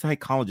see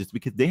psychologists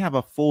because they have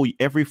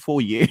every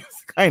 4 years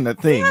kind of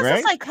thing, right?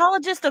 A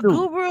psychologist, a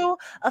guru,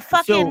 a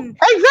fucking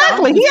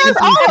exactly. He has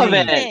all of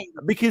it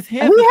because he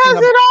has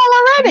it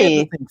all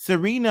already.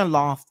 Serena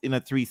lost in a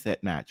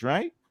 3-set match,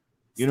 right?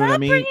 You know what I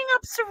mean? Bringing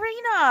up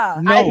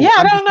Serena. No,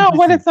 I don't know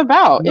what it's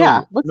about.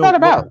 What's that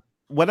about?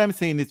 What I'm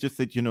saying is just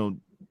that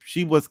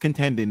she was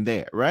contending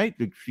there, right?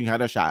 She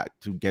had a shot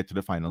to get to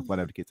the finals,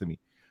 whatever the case may be.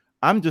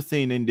 I'm just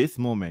saying in this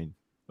moment,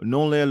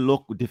 Nole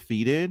looked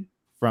defeated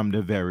from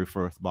the very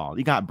first ball.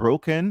 He got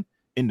broken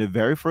in the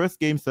very first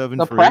game, 7-3.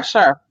 The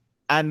pressure.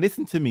 And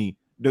listen to me,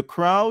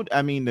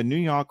 the New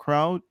York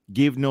crowd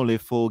gave Nole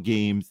 4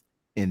 games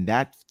in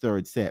that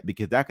third set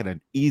because that could have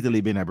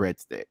easily been a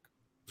breadstick.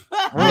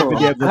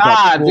 Oh,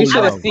 God, we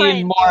should have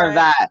seen more of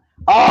that.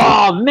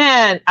 Oh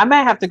man, I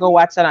might have to go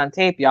watch that on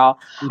tape, y'all.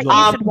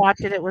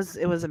 Watch it. It was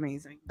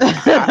amazing.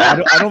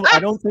 I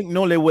don't think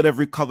Nole would have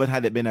recovered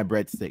had it been a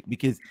breadstick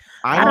because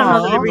I don't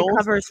know that he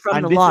recovers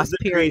from the loss.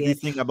 Period.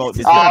 Thing about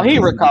this he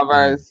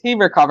recovers. He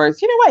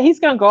recovers. You know what? He's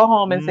gonna go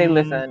home and say,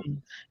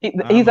 "Listen."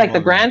 He's like,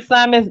 the Grand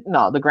Slam is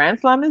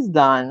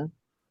done,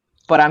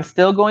 but I'm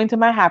still going to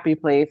my happy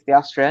place, the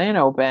Australian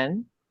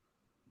Open.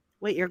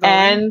 Wait, you're going?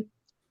 And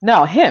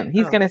no, him.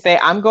 He's gonna say,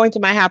 "I'm going to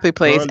my happy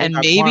place," and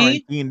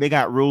maybe they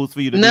got rules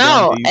for you to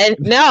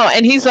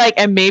and he's like,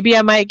 and maybe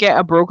I might get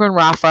a broken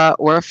Rafa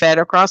or a Fed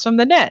across from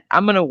the net.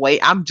 I'm gonna wait.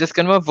 I'm just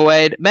gonna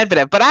avoid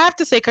Medvedev. But I have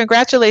to say,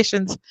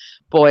 congratulations,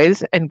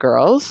 boys and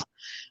girls.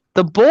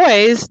 The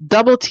boys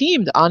double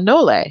teamed on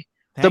Nole.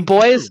 The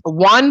boys,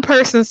 one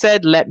person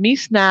said, "Let me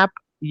snap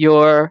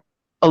your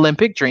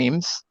Olympic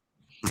dreams."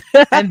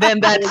 And then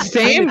that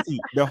same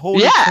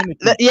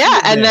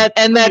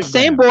that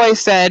same boy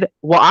said,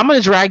 "Well, I'm gonna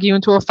drag you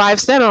into a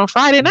 5-set on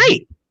Friday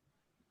night."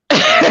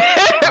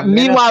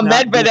 Meanwhile,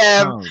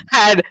 Medvedev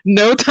had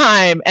no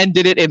time and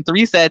did it in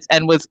 3 sets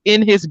and was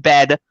in his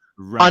bed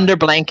under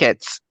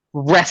blankets,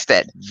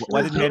 rested.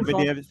 What did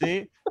Medvedev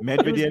say?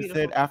 Medvedev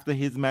said after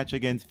his match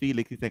against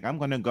Felix, he's like, "I'm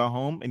gonna go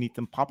home and eat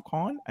some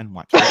popcorn and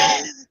watch."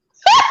 That's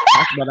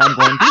what I'm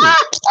going to do.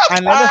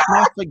 And let us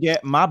not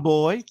forget my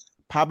boy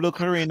Pablo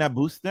Carrera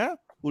Busta,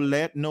 who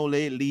let Nole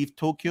leave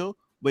Tokyo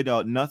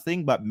without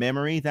nothing but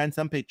memories and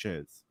some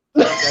pictures.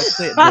 That's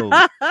it, bro.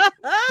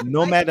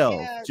 No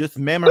medals, just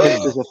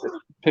memories.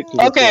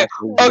 Okay.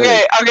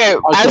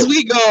 As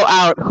we go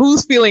out,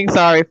 who's feeling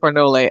sorry for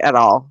Nole at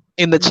all?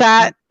 In the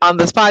chat, on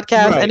this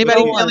podcast,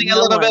 anybody feeling a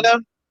little bit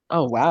of?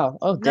 Oh, wow.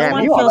 Oh, damn. No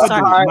one feels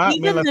sorry.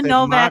 Even the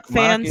Novak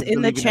fans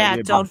in the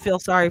chat don't feel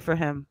sorry for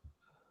him.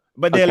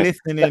 But they're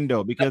listening,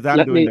 though, because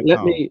let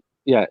me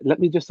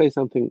just say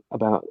something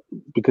about,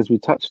 because we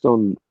touched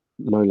on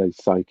Nole's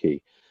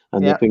psyche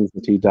and the things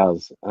that he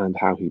does and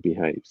how he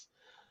behaves.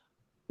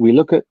 We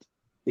look at,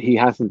 he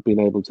hasn't been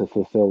able to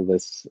fulfill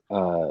this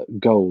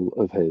goal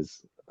of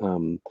his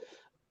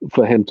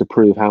for him to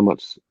prove how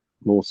much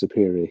more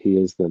superior he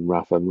is than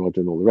Rafa and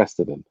Roger and all the rest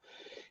of them.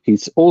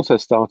 He's also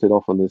started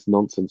off on this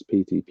nonsense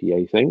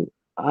PTPA thing,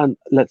 and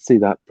let's see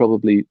that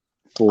probably.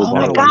 Oh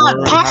my God!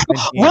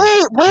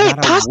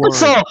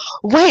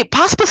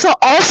 Pospisil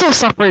also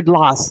suffered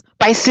loss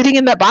by sitting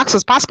in that box.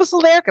 Was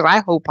Pospisil there? Because I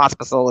hope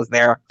Pospisil was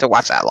there to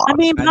watch that loss. I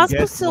mean,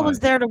 Pospisil was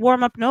there to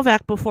warm up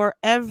Novak before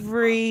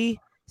every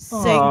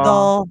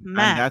single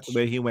match. And that's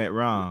where he went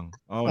wrong.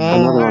 Oh,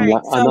 no.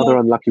 Another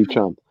unlucky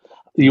chump.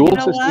 You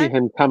also see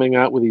him coming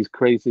out with these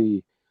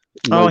crazy.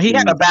 He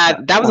had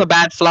that was a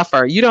bad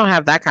fluffer. You don't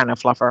have that kind of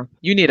fluffer.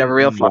 You need a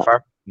real fluffer.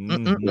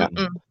 And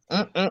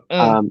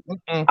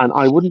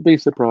I wouldn't be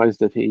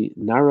surprised if he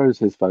narrows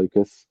his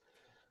focus,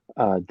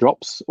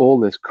 drops all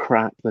this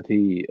crap that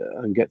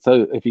and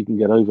if he can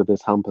get over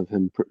this hump of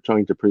him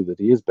trying to prove that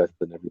he is better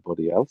than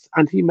everybody else,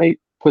 and he may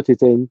put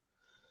it in.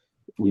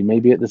 We may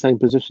be at the same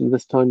position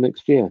this time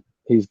next year.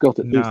 He's got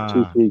at least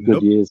 2-3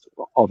 good years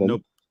of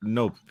him.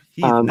 Nope.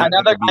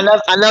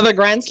 Another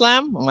Grand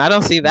Slam? I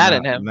don't see that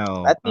in him.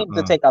 No, that seems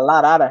to take a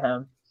lot out of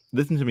him.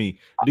 Listen to me.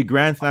 The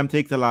Grand Slam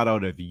takes a lot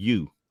out of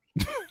you.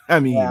 I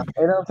mean,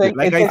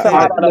 it takes a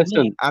lot out of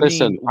me.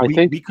 Listen. I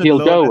think he'll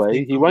go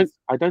away. He won't.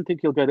 I don't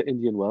think he'll go to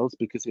Indian Wells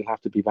because he'll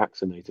have to be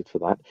vaccinated for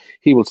that.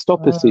 He will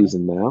stop his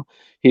season now.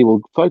 He will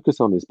focus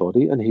on his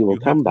body, and he will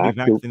come back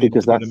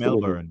because that's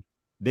Melbourne.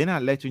 They're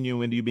not letting you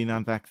when you've been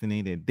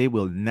unvaccinated. They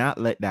will not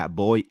let that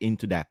boy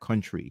into that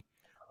country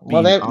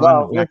Well, being listen.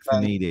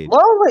 unvaccinated.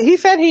 Well, he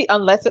said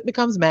unless it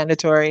becomes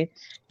mandatory,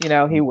 he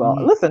will.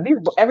 Mhm. Listen,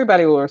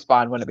 everybody will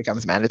respond when it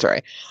becomes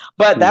mandatory.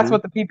 But that's Mhm.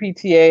 what the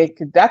PPTA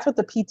could. That's what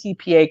the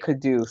PTPA could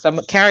do.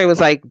 Carrie was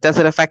like, "Does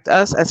it affect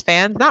us as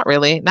fans? Not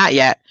really, not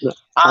yet." No.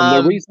 And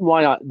Um, the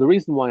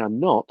reason why I'm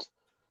not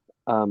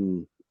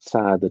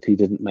sad that he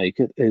didn't make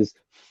it is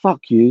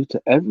fuck you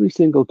to every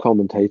single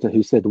commentator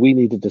who said we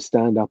needed to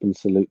stand up and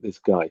salute this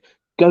guy.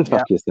 Go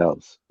fuck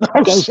yourselves.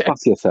 Oh, Go shit. fuck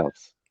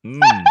yourselves.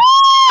 Mm.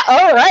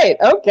 All right.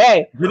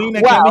 Okay.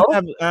 Janina, Well,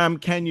 can we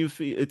have can you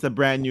feel it's a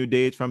brand new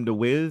date from the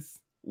Wiz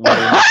when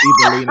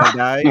Evelina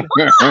died?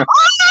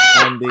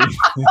 And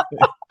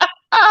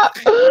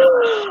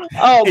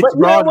oh, It's but you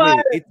know Broadway.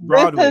 what? It's This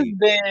has Broadway.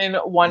 been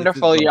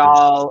wonderful, Broadway.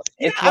 y'all.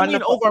 Yeah, It's I mean,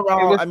 wonderful. It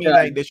overall, was I mean, good.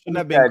 like there shouldn't It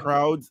have was been good.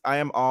 crowds. I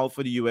am all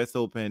for the US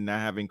Open not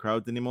having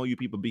crowds anymore. You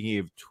people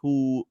behave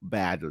too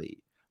badly.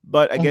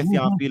 But I guess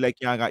y'all feel like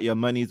y'all got your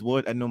money's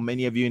worth. I know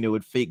many of you know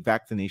with fake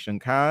vaccination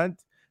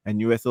cards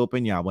and US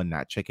Open, y'all were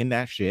not checking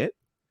that shit.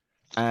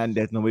 And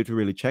there's no way to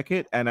really check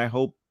it. And I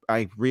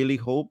really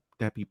hope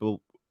that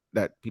people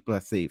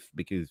are safe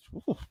because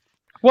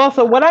Well,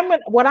 so what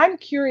I'm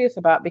curious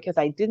about, because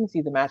I didn't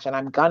see the match and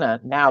I'm gonna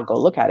now go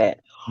look at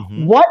it.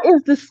 Mhm. What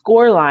is the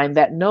scoreline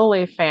that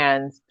Nole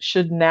fans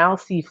should now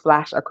see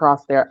flash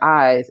across their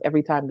eyes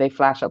every time they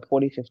flash up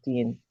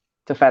 40-15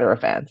 to Federer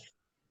fans?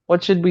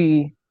 What should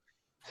we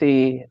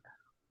see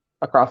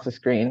across the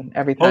screen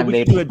every Oh, time we they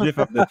should do a gif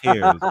of the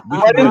tears. We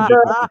What should do a is gif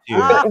of the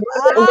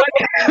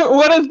tears.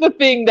 what is the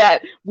thing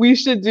that we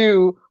should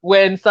do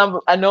when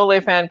a Nole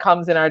fan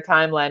comes in our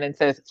timeline and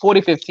says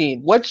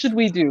 40-15? What should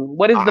we do?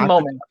 What is the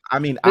moment? I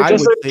mean, I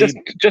Just, would say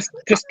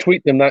just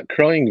tweet them that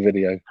crying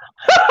video.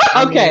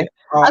 I Okay. mean,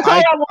 That's all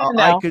I want to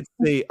know. I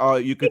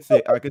could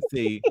say, I could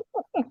say,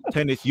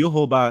 Tennis, your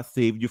whole bar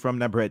saved you from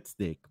the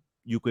breadstick.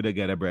 You could have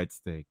get a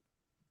breadstick.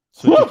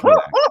 So just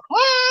relax.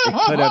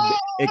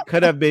 It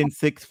could have been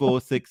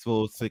 6-4,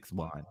 6-4,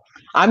 6-1.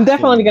 I'm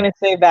definitely gonna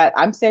save that.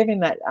 I'm saving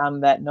that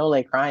that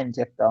Nole crying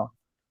gif though.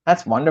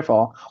 That's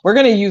wonderful. We're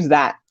gonna use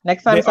that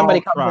next time They somebody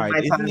all comes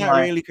cried. in my Isn't that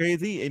timeline. really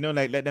crazy? You know,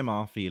 like let them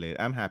all feel it.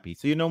 I'm happy.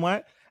 So you know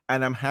what?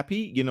 And I'm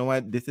happy. You know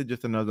what? This is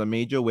just another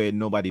major where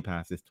nobody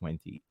passes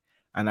 20.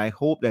 And I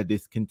hope that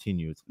this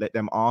continues. Let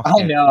them all.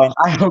 I know.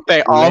 I hope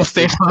they all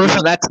stay for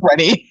that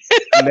 20.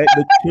 Let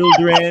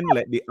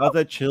the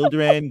other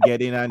children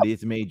get in on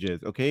these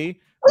majors, okay?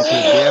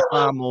 Because they're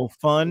far more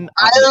fun.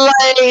 I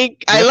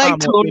like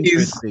Tony's.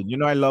 Tony's. You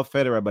know, I love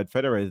Federer, but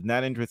Federer is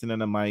not interested in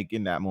the mic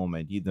in that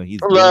moment.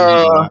 He's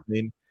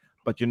laughing.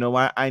 But you know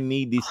what? I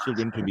need these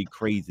children to be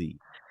crazy.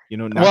 You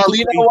know, well,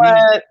 you know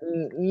what?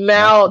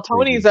 Now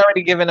Tony's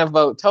already given a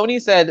vote. Tony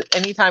said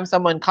anytime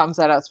someone comes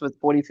at us with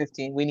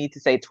 40-15, we need to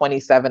say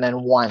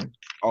 27-1.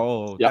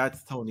 Oh, yep.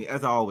 That's Tony.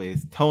 As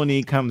always,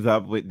 Tony comes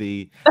up with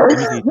the.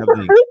 That's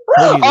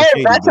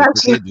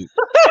actually.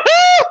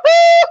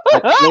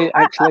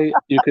 actually,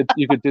 you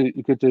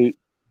could do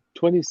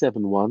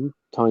 27-1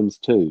 times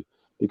 2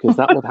 because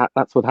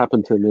that's what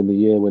happened to him in the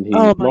year when he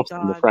lost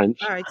in the French.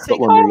 All right, but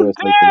won the US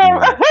Open.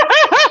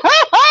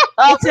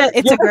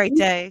 It's a great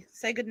day.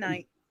 Say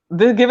goodnight.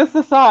 Give us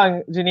the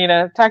song,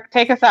 Janina.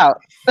 Take us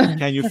out.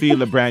 Can you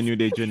feel a brand new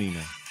day,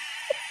 Janina?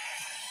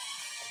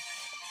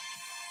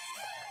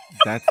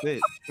 That's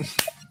it.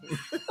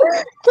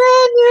 Can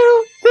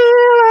you feel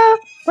a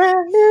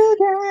brand new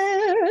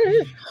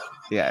day?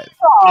 Yes.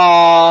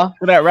 Aww.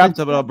 So that wraps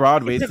up our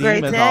Broadway It's a team.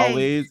 great As day.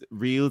 always,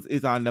 Reels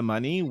is on the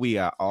money. We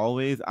are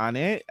always on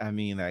it. I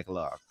mean, like,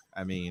 look.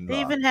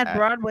 They even had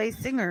Broadway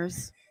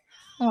singers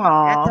at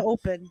Aww. the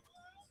Open.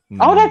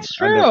 Oh, that's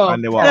true.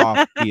 And they were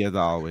off key as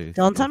always.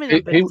 Don't tell me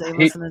that Ben's ain't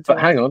listening to But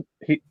hang on,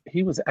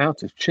 he was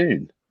out of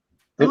tune.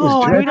 It was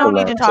Oh, we dreadful, don't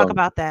need to that talk song.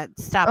 about that.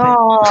 Stop it.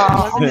 Oh,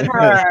 I wasn't going to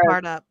bring that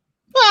part up.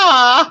 Aww.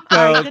 All So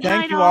right, good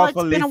thank night, you all all.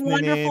 for It's been a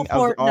listening in. wonderful As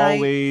fortnight.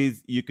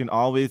 always, you can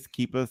always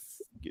keep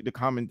the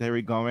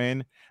commentary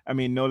going. I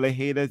mean, no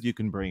haters, you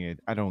can bring it.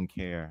 I don't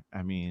care.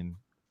 I mean,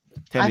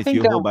 I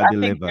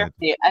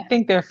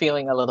think they're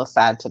feeling a little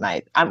sad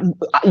tonight.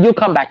 You'll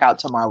come back out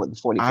tomorrow with the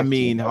 40. I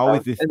mean, how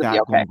is this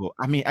stat going to go?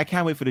 I mean, I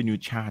can't wait for the new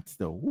charts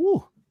though.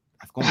 Woo,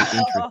 that's going to be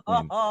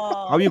interesting.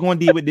 How are you going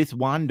to deal with this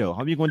one though?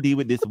 How are you going to deal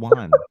with this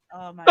one?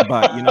 Oh my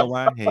But you know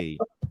what? Hey,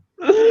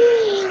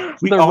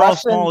 we all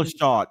fall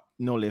short.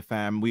 Nole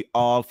fam, we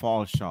all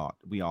fall short.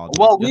 We all.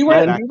 Well,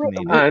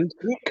 and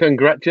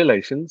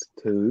congratulations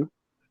to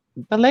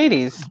the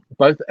ladies,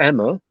 both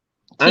Emma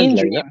and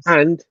Lena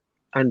and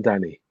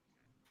Danny.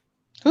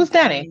 Who's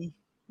Danny?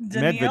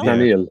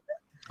 Daniel.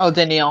 Oh,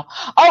 Danielle.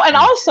 Oh, and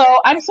also,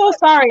 I'm so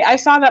sorry. I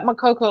saw that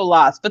Makoko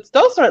lost, but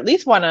Stoser at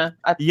least won a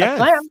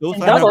slam.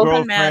 Stoser and her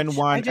girlfriend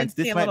won, and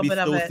this might be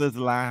Stoser's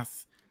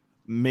last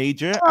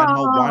major, and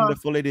how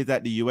wonderful it is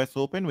at the US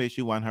Open where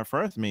she won her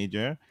first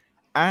major,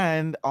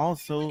 and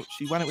also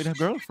she won it with her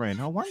girlfriend.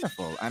 How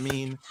wonderful! I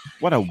mean,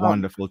 what a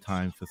wonderful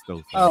time for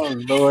Stoser. Oh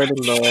Lord,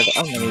 Lord,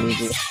 I'm gonna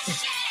leave you.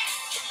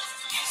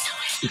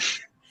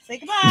 Say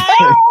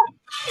goodbye.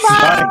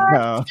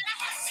 Bye.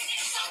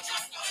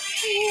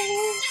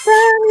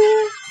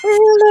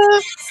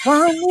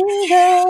 Bye.